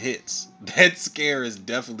joint hits. That scare is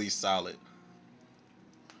definitely solid.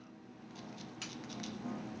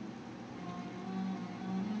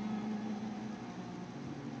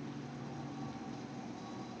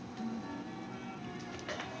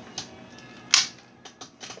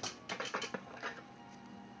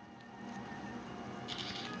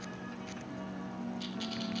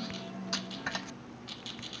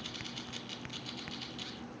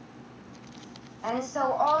 And so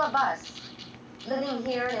all of us, living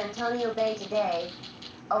here in Antonio Bay today,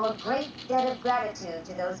 owe a great debt of gratitude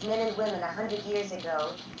to those men and women 100 years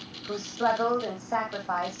ago who struggled and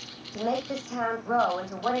sacrificed to make this town grow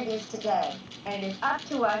into what it is today. And it is up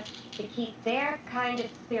to us to keep their kind of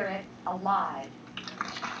spirit alive.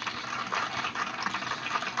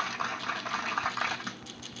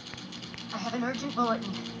 I have an urgent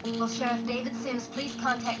bulletin. Will Sheriff David Sims please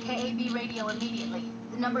contact KAB Radio immediately?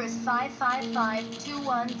 The number is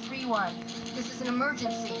 555-2131. This is an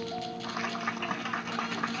emergency.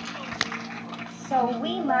 So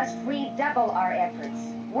we must redouble our efforts.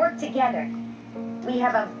 Work together. We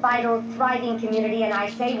have a vital, thriving community, and I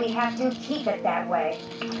say we have to keep it that way.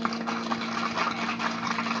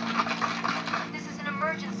 This is an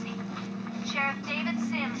emergency. Sheriff David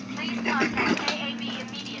Sims, please contact KAB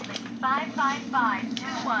immediately.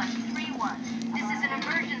 555-2131. This is an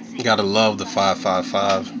emergency. You gotta love the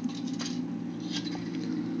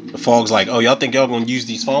 555. The fog's like, oh, y'all think y'all gonna use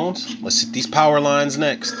these phones? Let's hit these power lines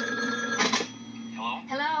next.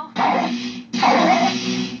 Hello?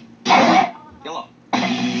 Hello.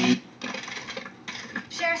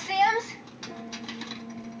 Sheriff Sims?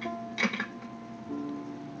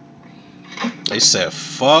 They said,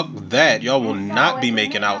 fuck that. Y'all will not be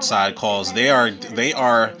making outside calls. They are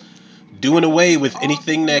doing away with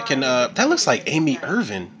anything that can that looks like Amy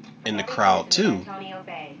Irvin in the crowd too.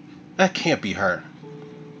 That can't be her.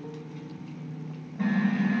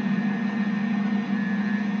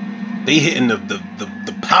 They hitting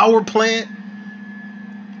the power plant.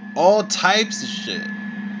 All types of shit.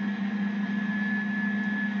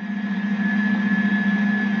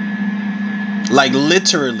 Like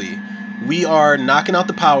literally, we are knocking out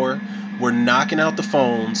the power. We're knocking out the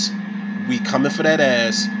phones. We coming for that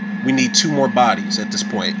ass. We need 2 more bodies at this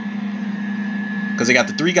point. Because they got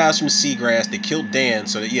the 3 guys from Seagrass. They killed Dan.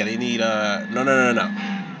 So that, yeah, they need no.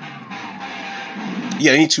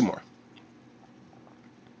 Yeah, they need 2 more.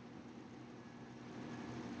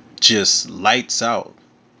 Just lights out.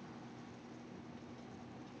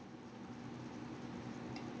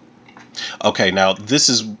 Okay, now this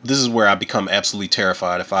is where I become absolutely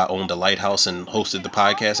terrified if I owned a lighthouse and hosted the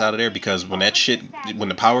podcast out of there, because when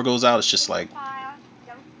the power goes out, it's just like, Don't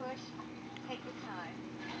push. Take your time.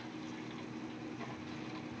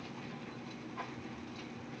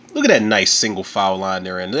 look at that nice single foul line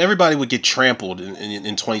they're in. Everybody would get trampled in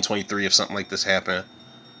 2023 if something like this happened.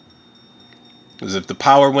 Because if the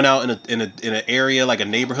power went out in an area like a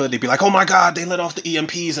neighborhood, they'd be like, oh my god, they let off the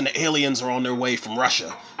EMPs and the aliens are on their way from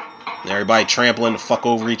Russia. And everybody trampling the fuck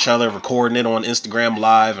over each other, recording it on Instagram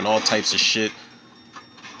Live and all types of shit.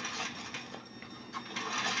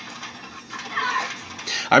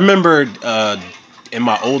 I remember in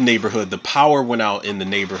my old neighborhood, the power went out in the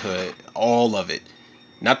neighborhood, all of it.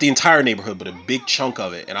 Not the entire neighborhood, but a big chunk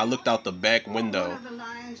of it. And I looked out the back window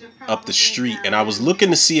up the street, and I was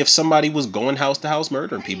looking to see if somebody was going house to house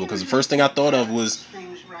murdering people. Because the first thing I thought of was,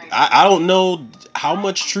 I don't know how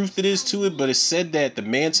much truth it is to it, but it said that the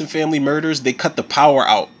Manson family murders, they cut the power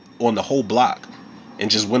out on the whole block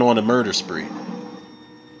and just went on a murder spree.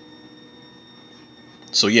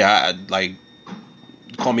 So yeah, like,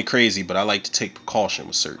 call me crazy, but I like to take precaution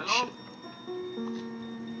with certain shit.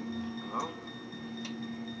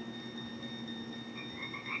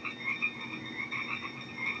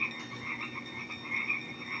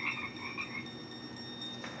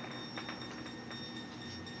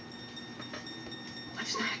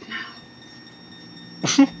 What's that now?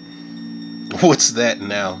 What's that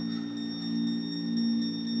now?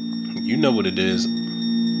 You know what it is. I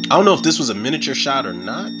don't know if this was a miniature shot or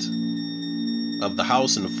not of the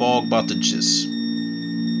house and the fog about to just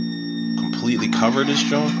completely cover this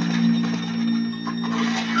joint.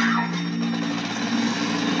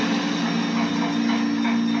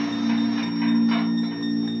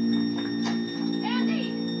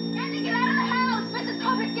 Andy! Andy, get out of the house! Mrs.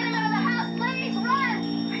 Corbett, get him out of the house! Please,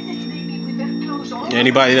 run! This baby with their clothes all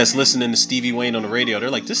Anybody that's listening to Stevie Wayne on the radio, they're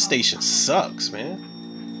like, this station sucks,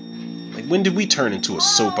 man. Like, when did we turn into a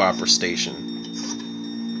soap opera station?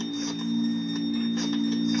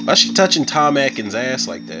 Why is she touching Tom Atkins' ass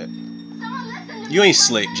like that? Someone listen to You me. ain't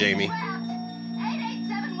slick, Jamie.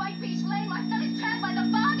 887 White Beach Lane. My son is trapped by the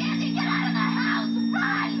fog. Andy, get out of the house!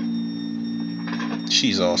 Run!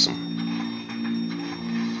 She's awesome.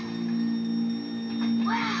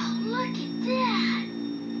 Wow, look at that.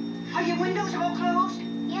 Are your windows all closed?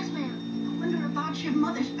 Yes, ma'am. I wonder about your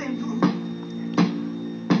mother's bedroom.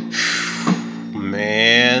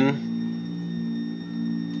 Man.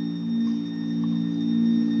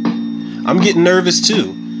 I'm getting nervous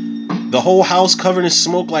too. The whole house covered in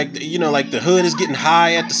smoke, like, you know, like the hood is getting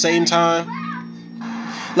high at the same time.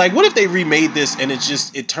 Like, what if they remade this and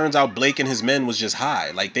it turns out Blake and his men was just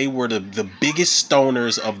high? Like, they were the biggest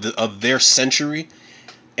stoners of their century,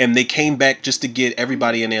 and they came back just to get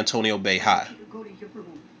everybody in Antonio Bay high. Go to your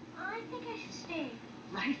room. I think I should stay.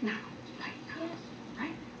 Right now. Right now. Yes.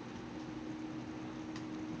 Right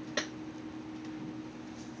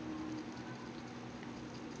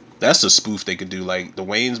That's a spoof they could do, like the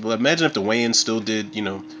Wayans. But imagine if the Wayans still did,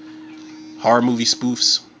 horror movie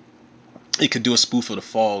spoofs. It could do a spoof of The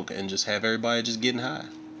Fog and just have everybody just getting high.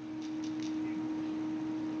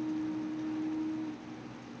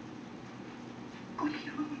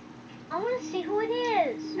 I want to see who it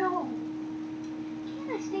is. No.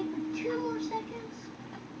 Can't I stay for 2 more seconds?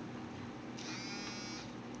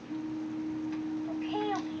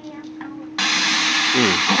 Okay, I'm going.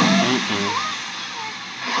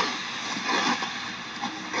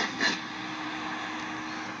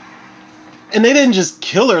 And they didn't just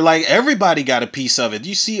kill her, like everybody got a piece of it.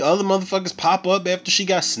 You see other motherfuckers pop up after she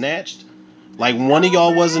got snatched? Like one of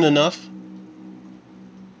y'all wasn't enough?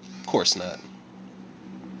 Of course not.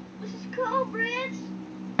 Let's just go, Brits.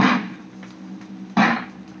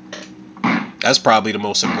 That's probably the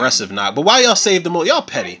most aggressive knock. But why y'all save the most? Y'all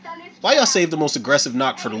petty. Why y'all save the most aggressive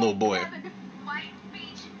knock for the little boy? White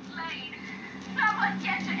Beach Lane. Someone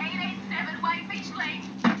get to 887 White Beach Lane.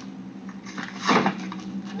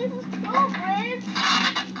 Let's go, Brits.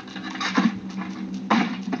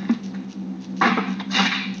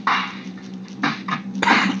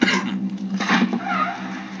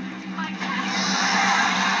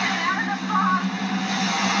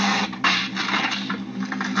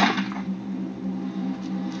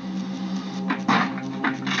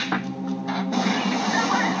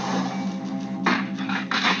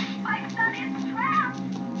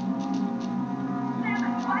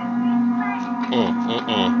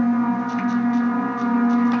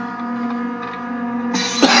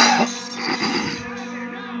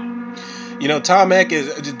 Tom Mack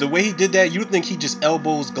is the way he did that. You'd think he just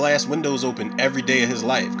elbows glass windows open every day of his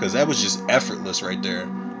life, because that was just effortless right there.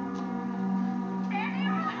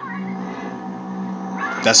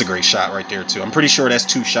 That's a great shot right there too. I'm pretty sure that's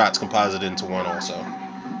 2 shots composited into one also.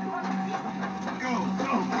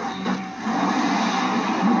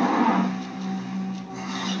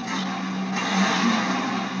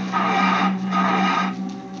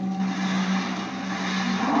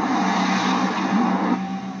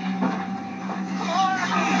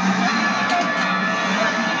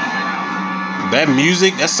 That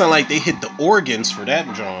music, that sound like they hit the organs for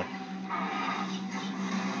that, John.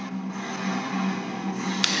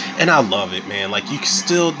 And I love it, man. Like you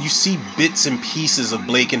see bits and pieces of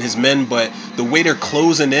Blake and his men, but the way they're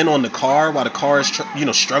closing in on the car while the car is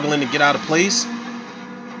struggling to get out of place.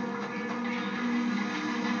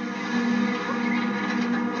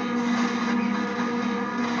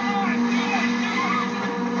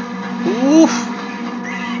 Oof.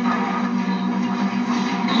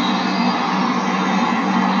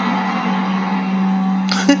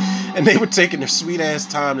 And they were taking their sweet ass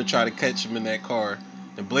time to try to catch him in that car.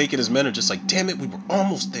 And Blake and his men are just like, damn it, we were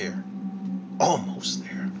almost there. Almost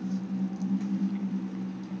there.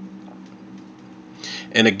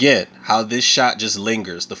 And again, how this shot just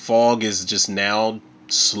lingers. The fog is just now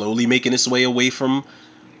slowly making its way away from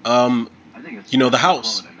the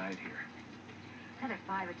house. Another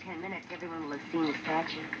 5 or 10 minutes, everyone will have seen the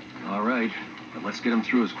statue. All right, but let's get them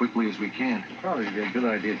through as quickly as we can. Probably be a good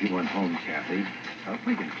idea if you went home, Kathy.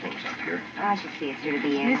 We can close up here. I should see it through to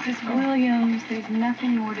the end. Mrs. Williams, there's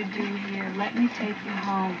nothing more to do here. Let me take you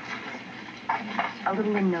home. A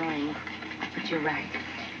little annoying, but you're right.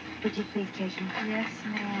 Would you please take me? Yes,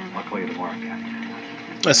 ma'am. I'll call you tomorrow,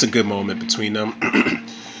 Kathy. That's a good moment between them.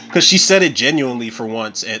 Because she said it genuinely for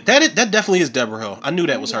once. And that definitely is Deborah Hill. I knew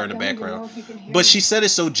that was her in the background. But she said it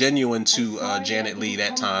so genuine to Janet Leigh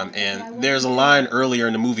that time. And there's a line earlier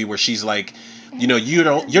in the movie where she's like, you're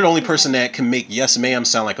the only person that can make yes ma'am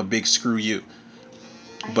sound like a big screw you.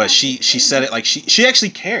 But she said it like she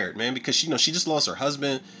actually cared, man, because she just lost her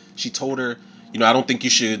husband. She told her, I don't think you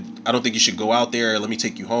should go out there. Let me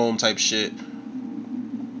take you home type shit.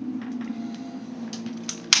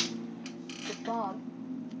 The fog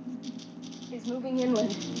is moving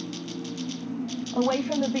inland, away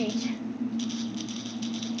from the beach,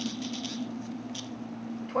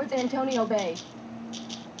 towards Antonio Bay.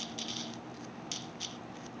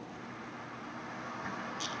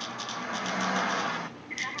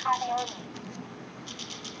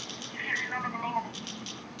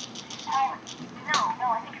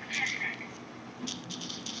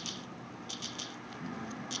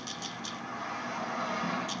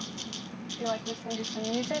 You like listening to some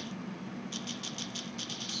music?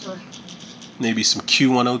 Sure. Maybe some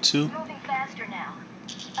Q102. Moving faster now.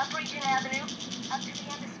 Up Regent Avenue, up to the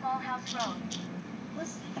end of Small House Road.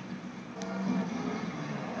 Listen.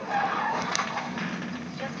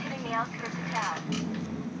 Just hitting the outskirts of town.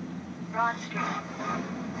 Broad Street.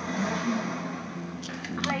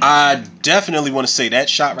 I definitely want to say that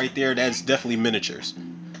shot right there, that's definitely miniatures.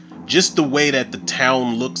 just the way that the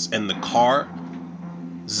town looks and the cars.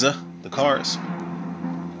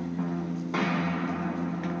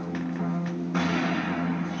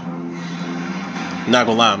 Not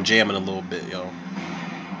gonna lie, I'm jamming a little bit, yo.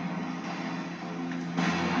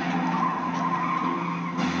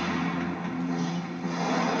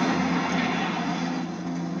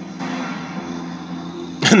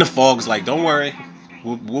 And the fog's like, don't worry,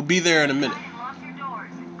 we'll be there in a minute. Lock your doors.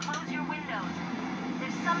 Close your windows.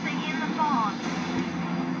 There's something in the fog.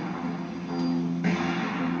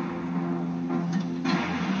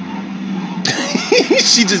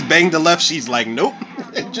 She just banged the left. She's like, nope.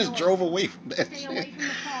 Just drove away from that shit.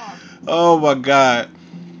 Oh my god.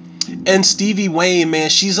 And Stevie Wayne, man,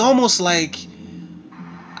 she's almost like,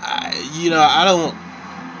 I don't.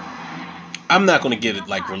 I'm not gonna get it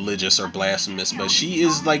like religious or blasphemous, but she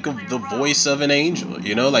is like the voice of an angel.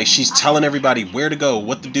 Like she's telling everybody where to go,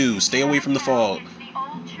 what to do, stay away from the fog.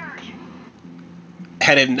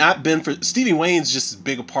 Had it not been for Stevie Wayne's just as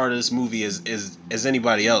big a part of this movie as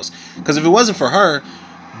anybody else, because if it wasn't for her,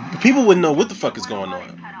 people wouldn't know what the fuck is going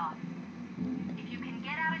on.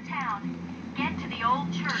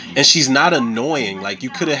 And she's not annoying. Like, you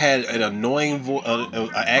could have had an annoying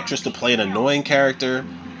actress to play an annoying character.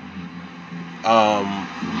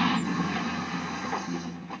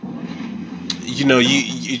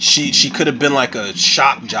 She could have been like a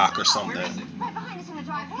shock jock or something. Right behind us in the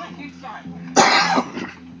driveway.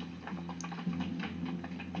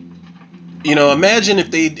 Imagine if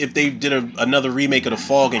they did another remake of The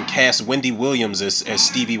Fog and cast Wendy Williams as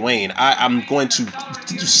Stevie Wayne. I'm going to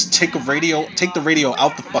just take the radio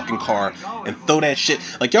out the fucking car and throw that shit.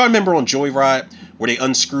 Like, y'all remember on Joyride where they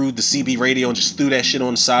unscrewed the CB radio and just threw that shit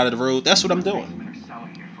on the side of the road? That's what I'm doing. There's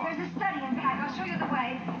a study in back. I'll show you the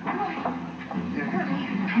way. Come on.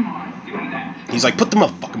 Come on, do that. He's like, put the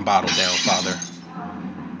motherfucking bottle down, Father.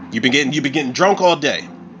 You've been getting drunk all day.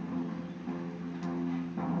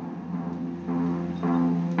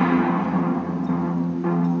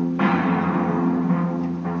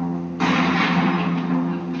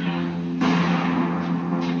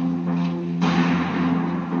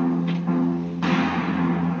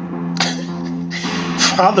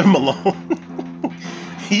 Father Malone.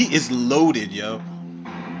 He is loaded, yo.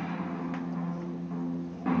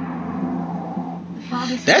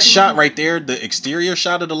 That shot right there, the exterior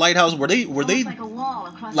shot of the lighthouse, were they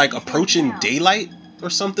like approaching daylight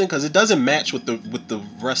or something? Because it doesn't match with the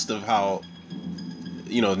rest of how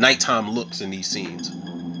nighttime looks in these scenes.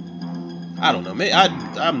 I don't know. Maybe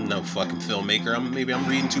I'm no fucking filmmaker. Maybe I'm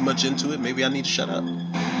reading too much into it. Maybe I need to shut up.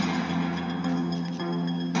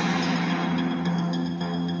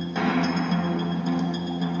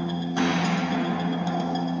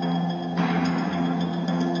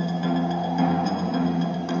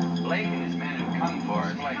 Blake and his men have come for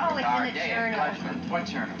us like Oh, it's it's our in the day of journal. judgment. What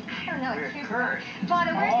journal? I don't know. We're It's too cursed.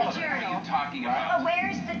 Father, where's All the of it. What journal? are you talking about?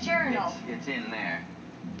 Where's the journal? It's in there.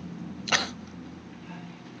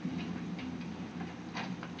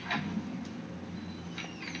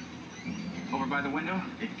 Over by the window?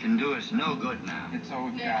 It can do us no good now. It's all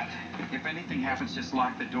we've got. If anything happens, just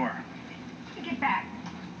lock the door. Get back.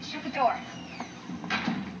 Shut the door.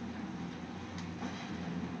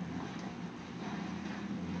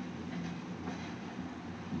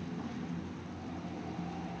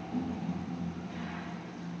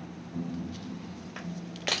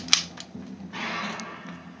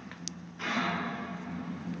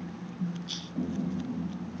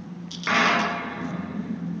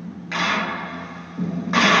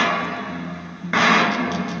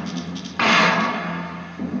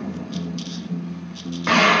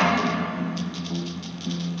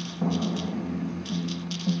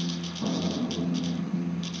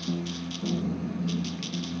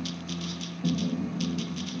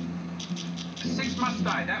 Six must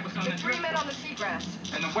die. That was on the 3 men on the seagrass.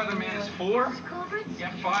 And the weatherman is 4? Culverts?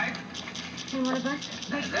 Yeah, 5. And what of us?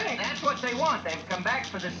 They're 6. That's what they want. They've come back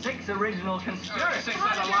for the 6 original conspirators. 6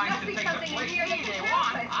 Father, other there lines must to be take the something in place. here that Me, can they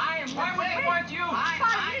help want. us. Why would they want you?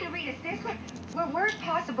 Father, you didn't read us this. Were it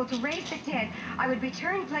possible to raise the dead, I would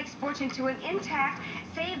return Blake's fortune to him intact,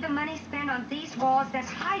 save the money spent on these walls that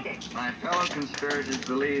hide it. My fellow conspirators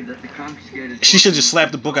believe that the confiscated. She should just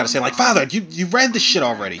slap the book out and say, like, Father, you read this shit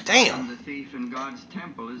already. Damn. The thief in God's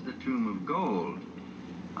temple is the tomb of gold.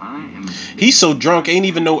 I am. He's so drunk, ain't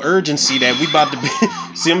even no urgency that we about to be.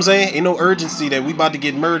 See what I'm saying? Ain't no urgency that we about to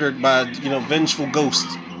get murdered by vengeful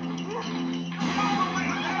ghosts.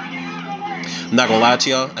 I'm not gonna lie to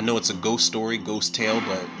y'all. I know it's a ghost story, ghost tale,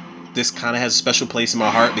 but this kind of has a special place in my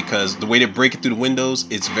heart because the way they break it through the windows,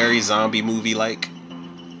 it's very zombie movie like.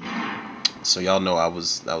 So y'all know I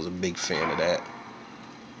was a big fan of that.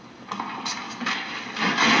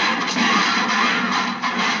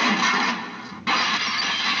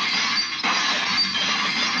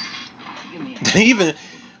 Even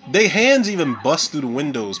they hands even bust through the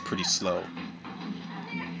windows pretty slow.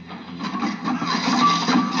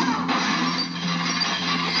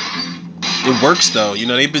 It works though. You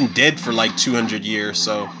know, they've been dead for like 200 years,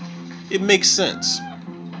 so it makes sense.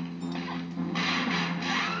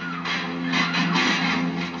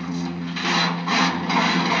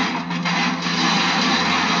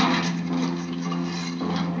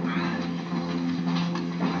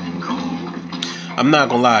 I'm not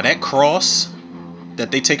gonna lie, that cross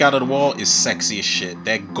that they take out of the wall is sexy as shit.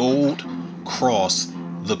 That gold cross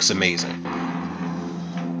looks amazing.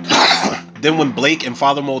 Then when Blake and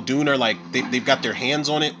Father Muldoon are like, they've got their hands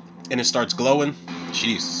on it and it starts glowing.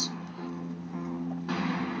 Jeez.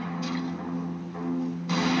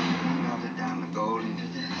 Melted down the gold into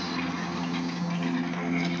this.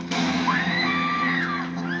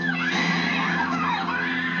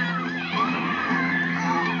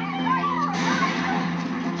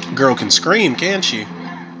 Girl can scream, can she?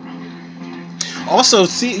 Also,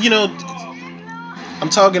 see, you know, I'm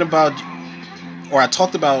talking about, or I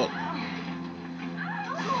talked about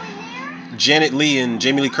Janet Leigh and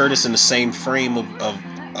Jamie Lee Curtis in the same frame of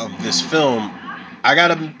this film. I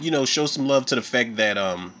gotta, you know, show some love to the fact that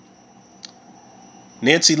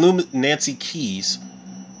Nancy Keys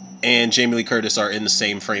and Jamie Lee Curtis are in the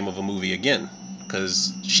same frame of a movie again,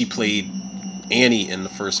 because she played Annie in the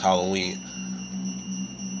first Halloween.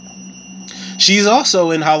 She's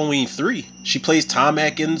also in Halloween 3. She plays Tom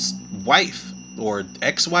Atkins' wife or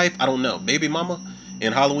ex-wife, I don't know, baby mama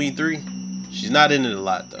in Halloween 3. She's not in it a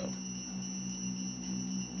lot though.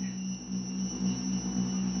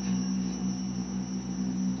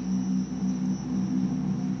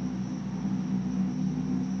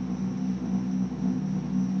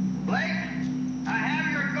 Blake, I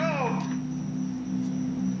have your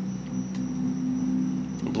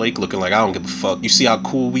gold. Blake looking like I don't give a fuck. You see how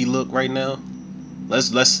cool we look right now?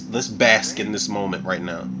 Let's bask in this moment right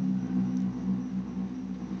now.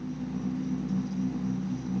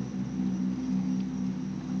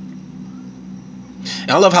 And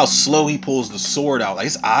I love how slow he pulls the sword out. Like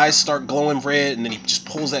his eyes start glowing red, and then he just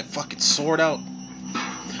pulls that fucking sword out.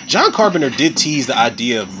 John Carpenter did tease the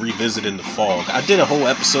idea of revisiting The Fog. I did a whole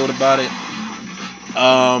episode about it.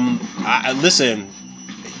 I listen.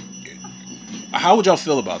 How would y'all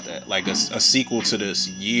feel about that? Like a sequel to this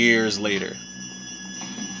years later.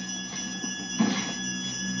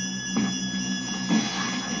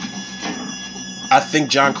 I think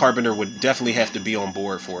John Carpenter would definitely have to be on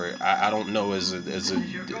board for it. I don't know as a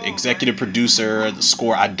executive producer, the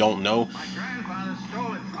score, I don't know. My grandfather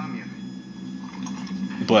stole it from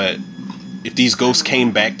you. But if these ghosts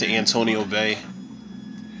came back to Antonio Bay,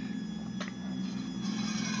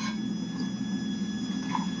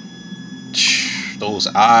 those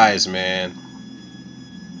eyes, man.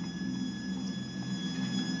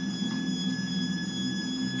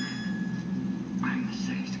 I'm the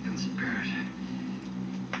sixth conspirator.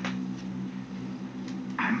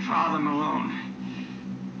 I'm Father Malone.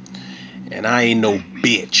 And I ain't no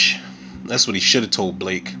bitch. That's what he should have told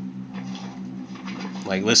Blake.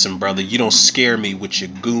 Like, listen, brother, you don't scare me with your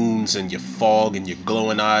goons and your fog and your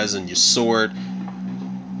glowing eyes and your sword.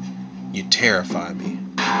 You terrify me.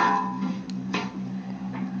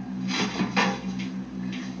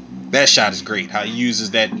 That shot is great. How he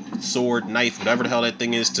uses that sword, knife, whatever the hell that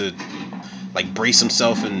thing is, to like brace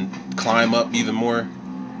himself and climb up even more.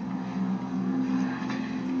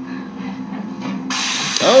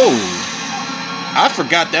 Oh, I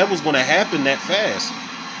forgot that was going to happen that fast.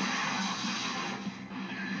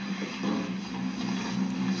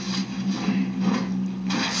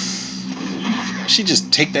 She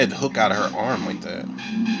just take that hook out of her arm like that.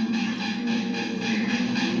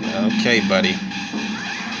 Okay, buddy.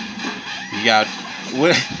 You got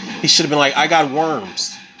what? He should have been like, I got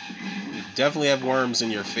worms. You definitely have worms in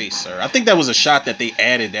your face, sir. I think that was a shot that they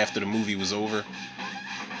added after the movie was over.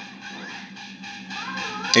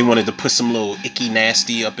 They wanted to put some little icky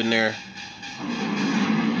nasty up in there.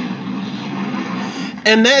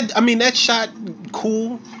 And that, I mean, that shot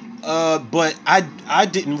cool, but I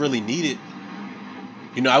didn't really need it.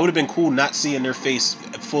 You know, I would have been cool not seeing their face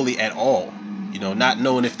fully at all. You know, not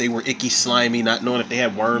knowing if they were icky, slimy, not knowing if they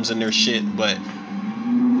had worms in their shit, but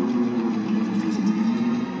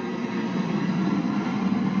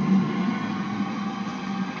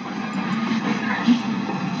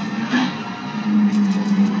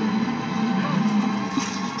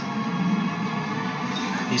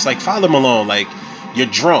he's like, Father Malone, like, you're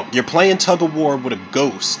drunk. You're playing tug of war with a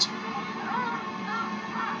ghost.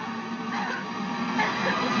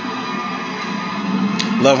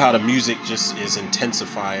 Love how the music just is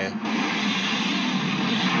intensifying.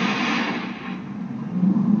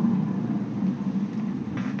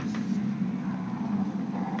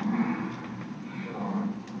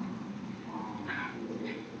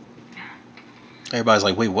 Everybody's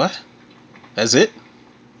like, wait, what? That's it?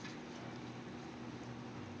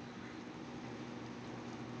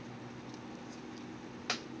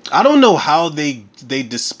 I don't know how they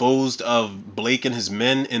disposed of Blake and his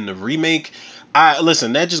men in the remake. I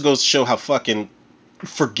listen, that just goes to show how fucking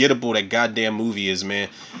forgettable that goddamn movie is, man.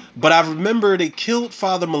 But I remember they killed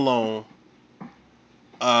Father Malone.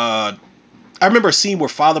 I remember a scene where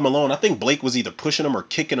Father Malone, I think Blake was either pushing him or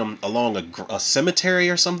kicking him along a cemetery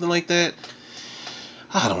or something like that.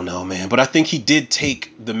 I don't know, man, but I think he did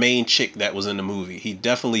take the main chick that was in the movie. He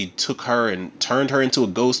definitely took her and turned her into a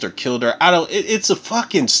ghost or killed her. I don't. It's a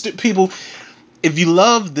fucking people. If you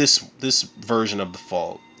love this version of the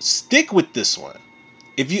Fog, stick with this one.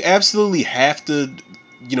 If you absolutely have to,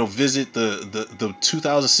 visit the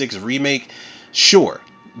 2006 remake, sure,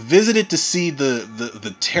 visit it to see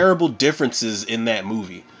the terrible differences in that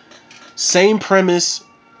movie. Same premise,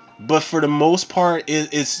 but for the most part,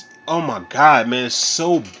 it's oh my god, man, it's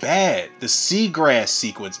so bad. The seagrass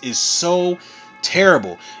sequence is so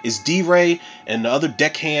terrible. It's D-Ray and the other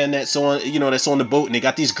deckhand that's on the boat, and they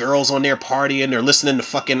got these girls on there partying. They're listening to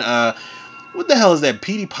fucking what the hell is that?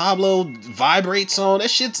 P.D. Pablo Vibrate song. That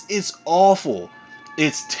shit's it's awful.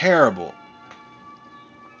 It's terrible.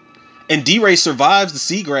 And D-Ray survives the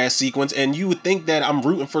seagrass sequence, and you would think that I'm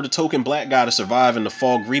rooting for the token black guy to survive in the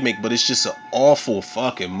Fog remake, but it's just an awful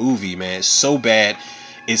fucking movie, man. It's so bad.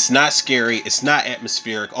 It's not scary. It's not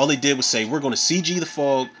atmospheric. All they did was say, we're going to CG the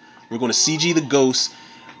Fog. We're going to CG the ghosts.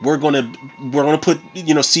 We're gonna put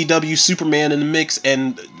CW Superman in the mix,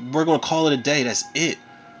 and we're gonna call it a day. That's it.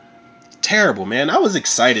 Terrible, man. I was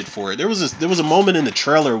excited for it. There was a moment in the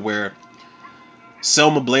trailer where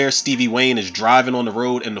Selma Blair, Stevie Wayne is driving on the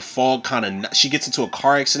road, and the fog she gets into a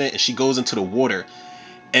car accident and she goes into the water,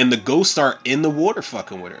 and the ghosts are in the water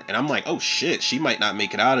fucking with her, and I'm like, oh shit, she might not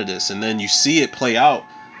make it out of this. And then you see it play out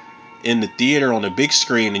in the theater on the big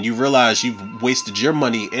screen, and you realize you've wasted your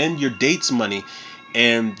money and your date's money,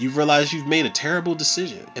 and you realize you've made a terrible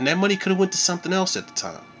decision, and that money could have went to something else at the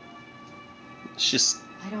time. It's just,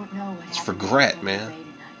 I don't know what it's happened regret, man.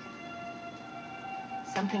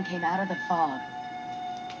 Something came out of the fog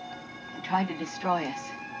and tried to destroy us.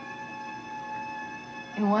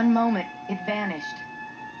 In one moment, it vanished.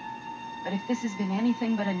 But if this has been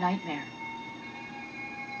anything but a nightmare,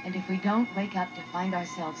 and if we don't wake up to find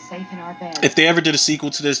ourselves safe in our beds... If they ever did a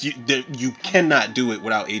sequel to this, you cannot do it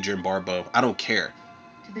without Adrienne Barbeau. I don't care.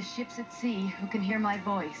 To the ships at sea who can hear my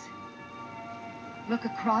voice, look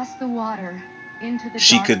across the water into the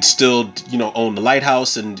She darkness. could still, own the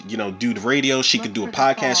lighthouse and, do the radio. She could do a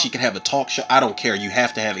podcast. She could have a talk show. I don't care. You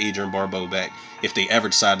have to have Adrienne Barbeau back if they ever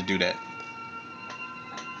decide to do that.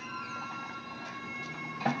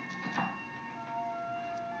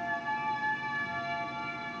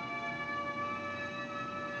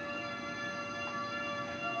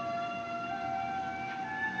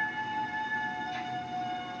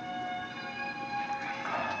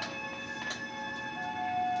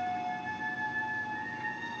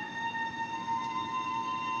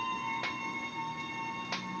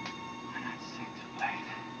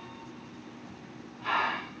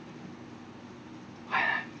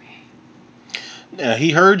 Yeah,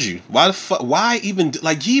 he heard you. Why the fuck? Why even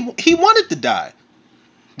like he wanted to die?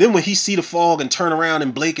 Then when he see the fog and turn around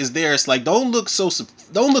and Blake is there, it's like don't look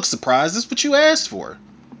surprised. This is what you asked for.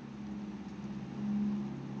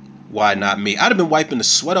 Why not me? I'd have been wiping the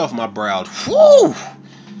sweat off my brow. Whew!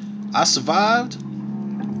 I survived.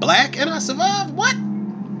 Black and I survived. What?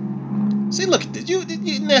 See, look at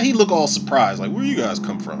this. Now he look all surprised. Like, where you guys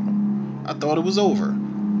come from? I thought it was over.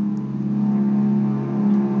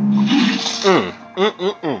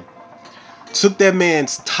 Took that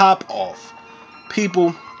man's top off.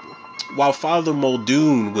 People, while Father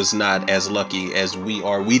Muldoon was not as lucky as we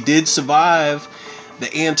are, we did survive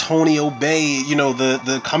the Antonio Bay,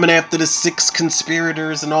 the coming after the 6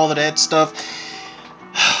 conspirators and all of that stuff.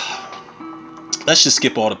 Let's just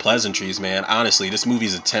skip all the pleasantries, man. Honestly, this movie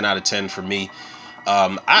is a 10 out of 10 for me.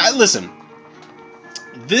 I listen.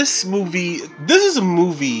 This is a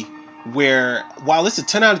movie where, while it's a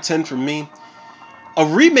 10 out of 10 for me, a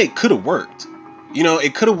remake could have worked.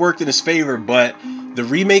 It could have worked in his favor, but the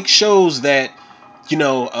remake shows that,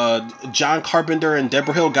 John Carpenter and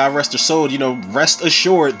Deborah Hill, God rest their soul, rest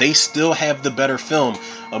assured, they still have the better film.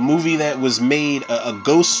 A movie that was made, a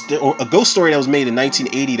ghost story that was made in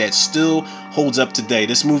 1980 that still holds up today.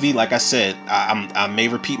 This movie, like I said, I may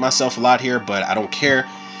repeat myself a lot here, but I don't care.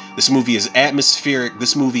 This movie is atmospheric.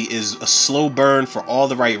 This movie is a slow burn for all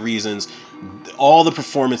the right reasons. All the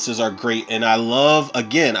performances are great, and I love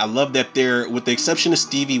that they're, with the exception of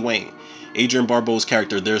Stevie Wayne, Adrian Barbeau's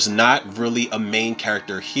character, there's not really a main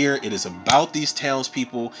character here. It is about these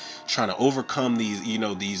townspeople trying to overcome these,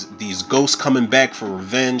 these ghosts coming back for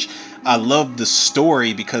revenge. I love the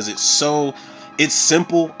story because it's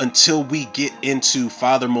simple until we get into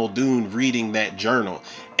Father Muldoon reading that journal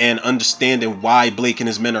and understanding why Blake and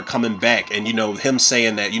his men are coming back, and him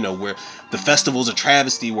saying that where the festival's a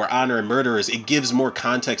travesty, we're honoring murderers. It gives more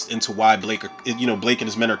context into why Blake and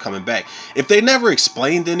his men are coming back. If they never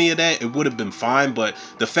explained any of that, it would have been fine. But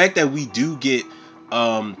the fact that we do get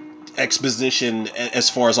exposition as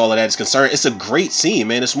far as all of that is concerned, it's a great scene,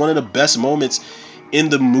 man. It's one of the best moments in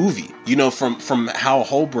the movie, from Hal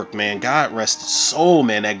Holbrook, man. God rest his soul,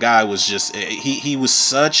 man. That guy was just he was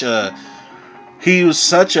such a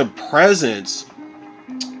presence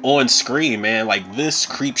on screen, man. Like this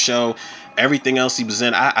Creep Show, everything else he was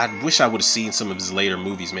in. I wish I would have seen some of his later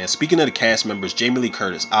movies, man. Speaking of the cast members, Jamie Lee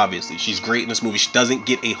Curtis, obviously she's great in this movie. She doesn't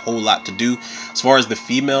get a whole lot to do. As far as the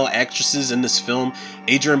female actresses in this film,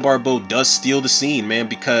 Adrienne Barbeau does steal the scene, man,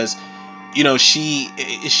 because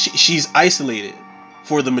she's isolated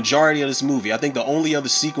for the majority of this movie. I think the only other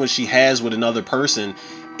sequence she has with another person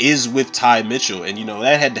is with Ty Mitchell, and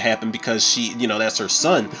that had to happen because that's her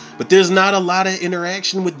son. But there's not a lot of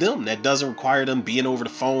interaction with them that doesn't require them being over the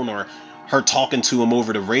phone or her talking to him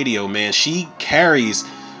over the radio, man. She carries,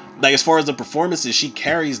 like, as far as the performances, she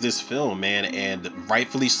carries this film, man, and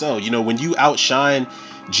rightfully so. When you outshine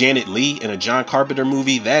Janet Leigh in a John Carpenter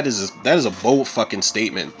movie, that is a bold fucking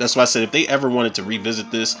statement. That's why I said if they ever wanted to revisit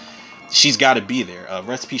this, she's got to be there.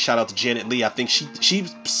 Recipe shout out to Janet Leigh. I think she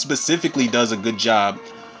specifically does a good job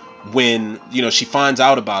when she finds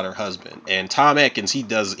out about her husband. And Tom Atkins, he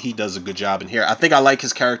does a good job in here. I think I like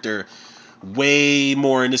his character way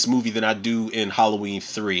more in this movie than I do in Halloween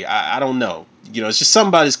 3. I don't know. It's just something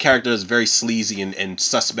about his character that's very sleazy and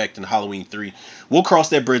suspect in Halloween 3. We'll cross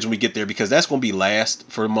that bridge when we get there because that's going to be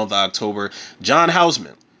last for the month of October. John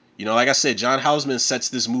Houseman. Like I said, John Houseman sets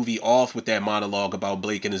this movie off with that monologue about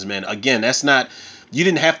Blake and his men. Again, that's not, you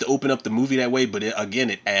didn't have to open up the movie that way, but it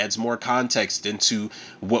adds more context into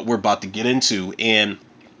what we're about to get into. And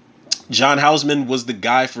John Houseman was the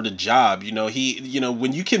guy for the job.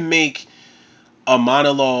 When you can make a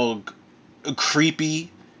monologue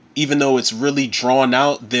creepy, even though it's really drawn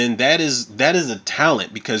out, then that is a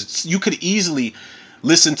talent, because you could easily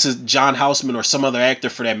listen to John Houseman or some other actor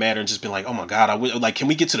for that matter and just be like, oh my god, can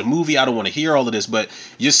we get to the movie? I don't want to hear all of this. But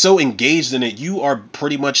you're so engaged in it, you are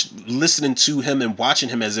pretty much listening to him and watching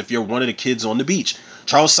him as if you're one of the kids on the beach.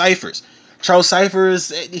 Charles Cyphers,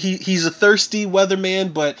 he's a thirsty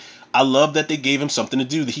weatherman, but I love that they gave him something to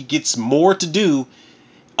do. He gets more to do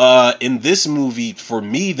in this movie for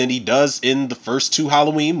me than he does in the first two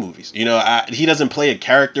Halloween movies. He doesn't play a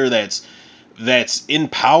character that's in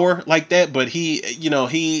power like that, but he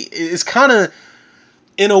is kind of,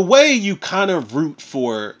 in a way, you kind of root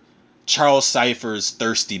for Charles Cypher's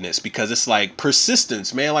thirstiness, because it's like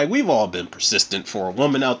persistence, man. Like, we've all been persistent for a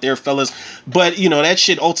woman out there, fellas. But that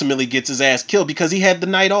shit ultimately gets his ass killed because he had the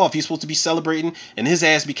night off. He's supposed to be celebrating, and his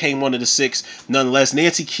ass became one of the six. Nonetheless,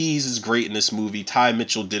 Nancy Keys is great in this movie. Ty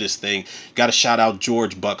Mitchell did his thing. Got to shout out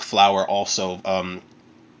George Buckflower also.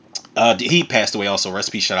 He passed away also.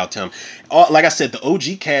 Recipe shout out to him. Like I said, the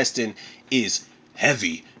OG casting is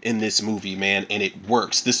heavy in this movie, man, and it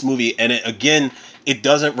works. This movie, and it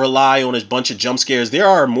doesn't rely on a bunch of jump scares. There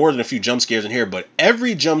are more than a few jump scares in here, but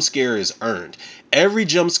every jump scare is earned. Every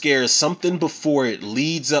jump scare is something before it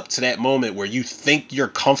leads up to that moment where you think you're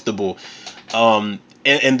comfortable, and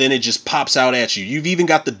then it just pops out at you. You've even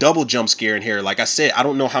got the double jump scare in here. Like I said, I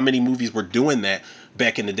don't know how many movies were doing that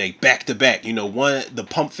back in the day, back to back. The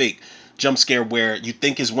pump fake jump scare where you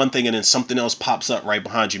think is one thing and then something else pops up right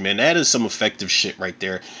behind you, man. That is some effective shit right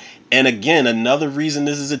there. And again, another reason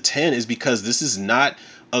this is a 10 is because this is not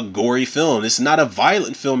a gory film. It's not a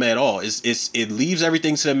violent film at all. It leaves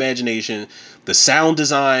everything to the imagination. The sound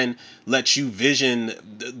design lets you vision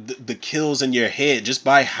the kills in your head just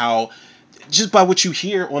by what you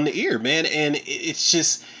hear on the ear, man. And it's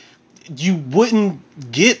just, you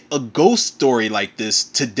wouldn't get a ghost story like this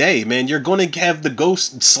today, man. You're going to have the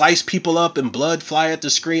ghost slice people up and blood fly at the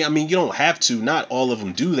screen. I mean, you don't have to. Not all of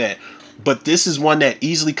them do that. But this is one that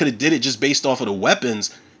easily could have did it just based off of the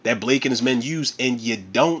weapons that Blake and his men use, and you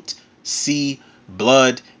don't see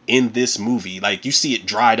blood in this movie. Like, you see it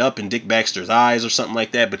dried up in Dick Baxter's eyes or something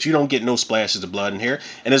like that, but you don't get no splashes of blood in here.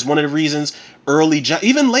 And it's one of the reasons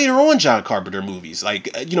even later on John Carpenter movies,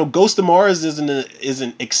 like, Ghost of Mars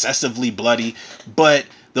isn't excessively bloody, but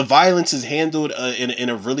the violence is handled in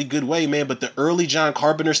a really good way, man. But the early John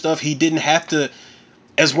Carpenter stuff, he didn't have to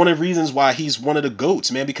as one of the reasons why he's one of the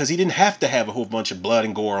GOATs, man, because he didn't have to have a whole bunch of blood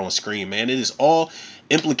and gore on screen, man. It is all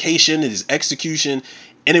implication, it is execution,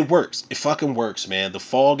 and it works. It fucking works, man. The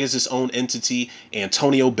Fog is its own entity.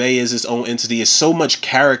 Antonio Bay is its own entity. It's so much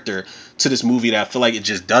character to this movie that I feel like it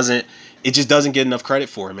just doesn't get enough credit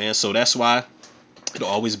for it, man. So that's why it'll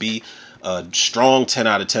always be a strong 10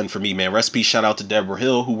 out of 10 for me, man. Recipe shout out to Deborah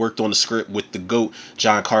Hill, who worked on the script with the GOAT,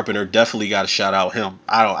 John Carpenter. Definitely got to shout out him.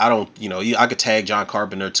 I don't, I could tag John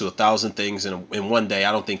Carpenter to 1,000 things in one day.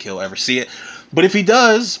 I don't think he'll ever see it. But if he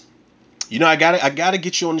does, I gotta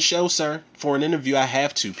get you on the show, sir, for an interview. I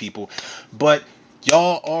have to, people. But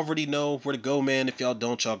y'all already know where to go, man. If y'all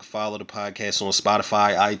don't, y'all can follow the podcast on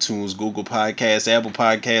Spotify, iTunes, Google Podcasts, Apple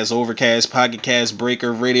Podcasts, Overcast, Pocket Cast,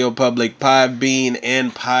 Breaker, Radio Public, Podbean,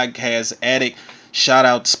 and Podcast Addict. Shout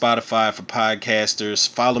out to Spotify for podcasters.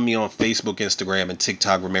 Follow me on Facebook, Instagram, and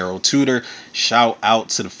TikTok, Romero Tutor. Shout out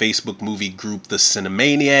to the Facebook movie group, The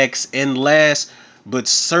Cinemaniacs. And last but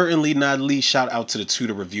certainly not least, shout out to the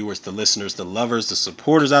Tutor reviewers, the listeners, the lovers, the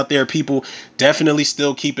supporters out there. People definitely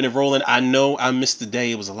still keeping it rolling. I know I missed the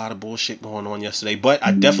day. It was a lot of bullshit going on yesterday, but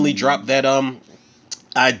I definitely dropped that.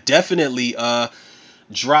 I definitely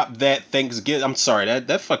dropped that Thanksgiving. I'm sorry,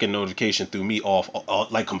 that fucking notification threw me off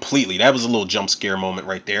like completely. That was a little jump scare moment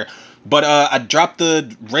right there. But I dropped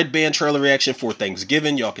the Red Band trailer reaction for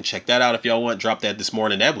Thanksgiving. Y'all can check that out if y'all want. Dropped that this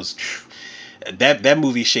morning. That was that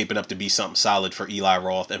movie's shaping up to be something solid for Eli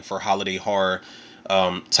Roth and for holiday horror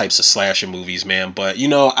types of slasher movies, man. But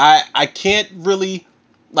I can't really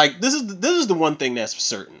like this is the one thing that's for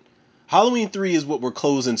certain. Halloween 3 is what we're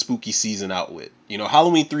closing spooky season out with.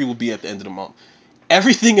 Halloween 3 will be at the end of the month.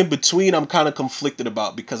 Everything in between I'm kind of conflicted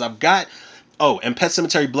about because I've got and Pet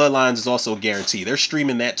Cemetery Bloodlines is also a guarantee. They're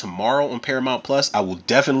streaming that tomorrow on Paramount Plus. I will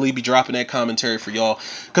definitely be dropping that commentary for y'all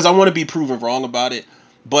because I want to be proven wrong about it.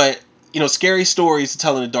 But Scary Stories to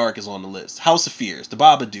Tell in the Dark is on the list. House of Fears, The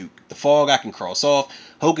Babadook, The Fog I can cross off,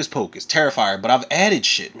 Hocus Pocus, Terrifier. But I've added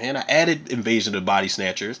shit, man. I added Invasion of the Body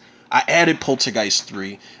Snatchers. I added Poltergeist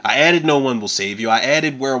 3. I added No One Will Save You. I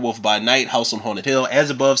added Werewolf by Night, House on Haunted Hill, As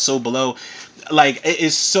Above, So Below. Like,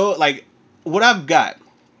 it's so, like, what I've got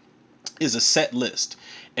is a set list.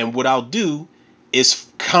 And what I'll do is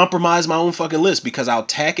compromise my own fucking list because I'll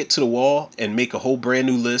tack it to the wall and make a whole brand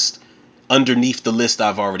new list underneath the list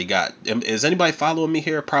I've already got. Is anybody following me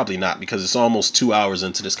here? Probably not because it's almost 2 hours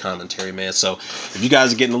into this commentary, man. So if you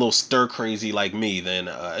guys are getting a little stir crazy like me, then,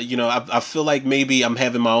 I feel like maybe I'm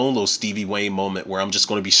having my own little Stevie Wayne moment where I'm just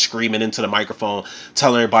going to be screaming into the microphone,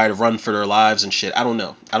 telling everybody to run for their lives and shit. I don't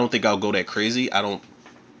know. I don't think I'll go that crazy.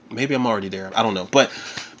 Maybe I'm already there. I don't know. But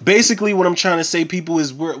basically what I'm trying to say, people,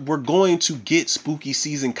 is we're going to get spooky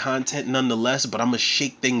season content nonetheless, but I'm going to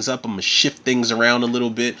shake things up. I'm going to shift things around a little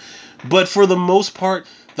bit. But for the most part,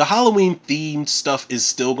 the Halloween themed stuff is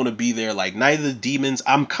still going to be there. Like Night of the Demons,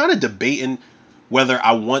 I'm kind of debating whether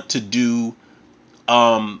I want to do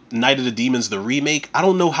Night of the Demons the remake. I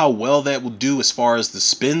don't know how well that will do as far as the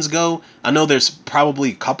spins go. I know there's probably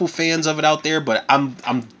a couple fans of it out there, but I'm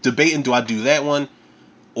debating, do I do that one?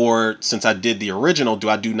 Or since I did the original, do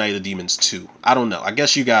I do Night of the Demons 2? I don't know. I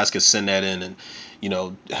guess you guys could send that in and,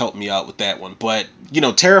 help me out with that one. But,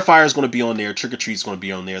 Terrifier is going to be on there. Trick or Treat is going to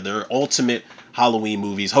be on there. They're ultimate Halloween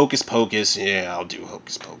movies. Hocus Pocus, yeah, I'll do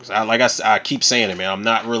Hocus Pocus. I keep saying it, man. I'm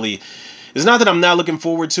not really... It's not that I'm not looking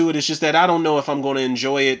forward to it. It's just that I don't know if I'm going to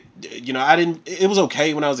enjoy it. It was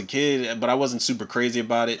okay when I was a kid, but I wasn't super crazy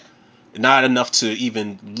about it. Not enough to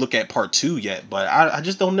even look at part 2 yet. But I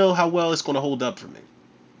just don't know how well it's going to hold up for me.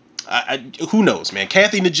 Who knows, man?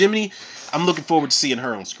 Kathy Najimy, I'm looking forward to seeing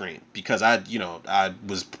her on screen because I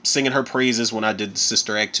was singing her praises when I did the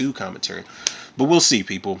Sister Act 2 commentary. But we'll see,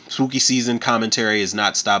 people. Spooky season commentary is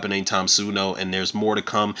not stopping anytime soon, though, and there's more to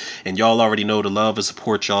come. And y'all already know the love and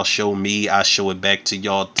support y'all show me. I show it back to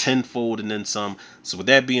y'all tenfold and then some. So with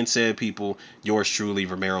that being said, people, yours truly,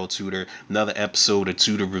 Romero Tutor. Another episode of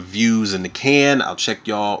Tutor Reviews in the can. I'll check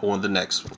y'all on the next one.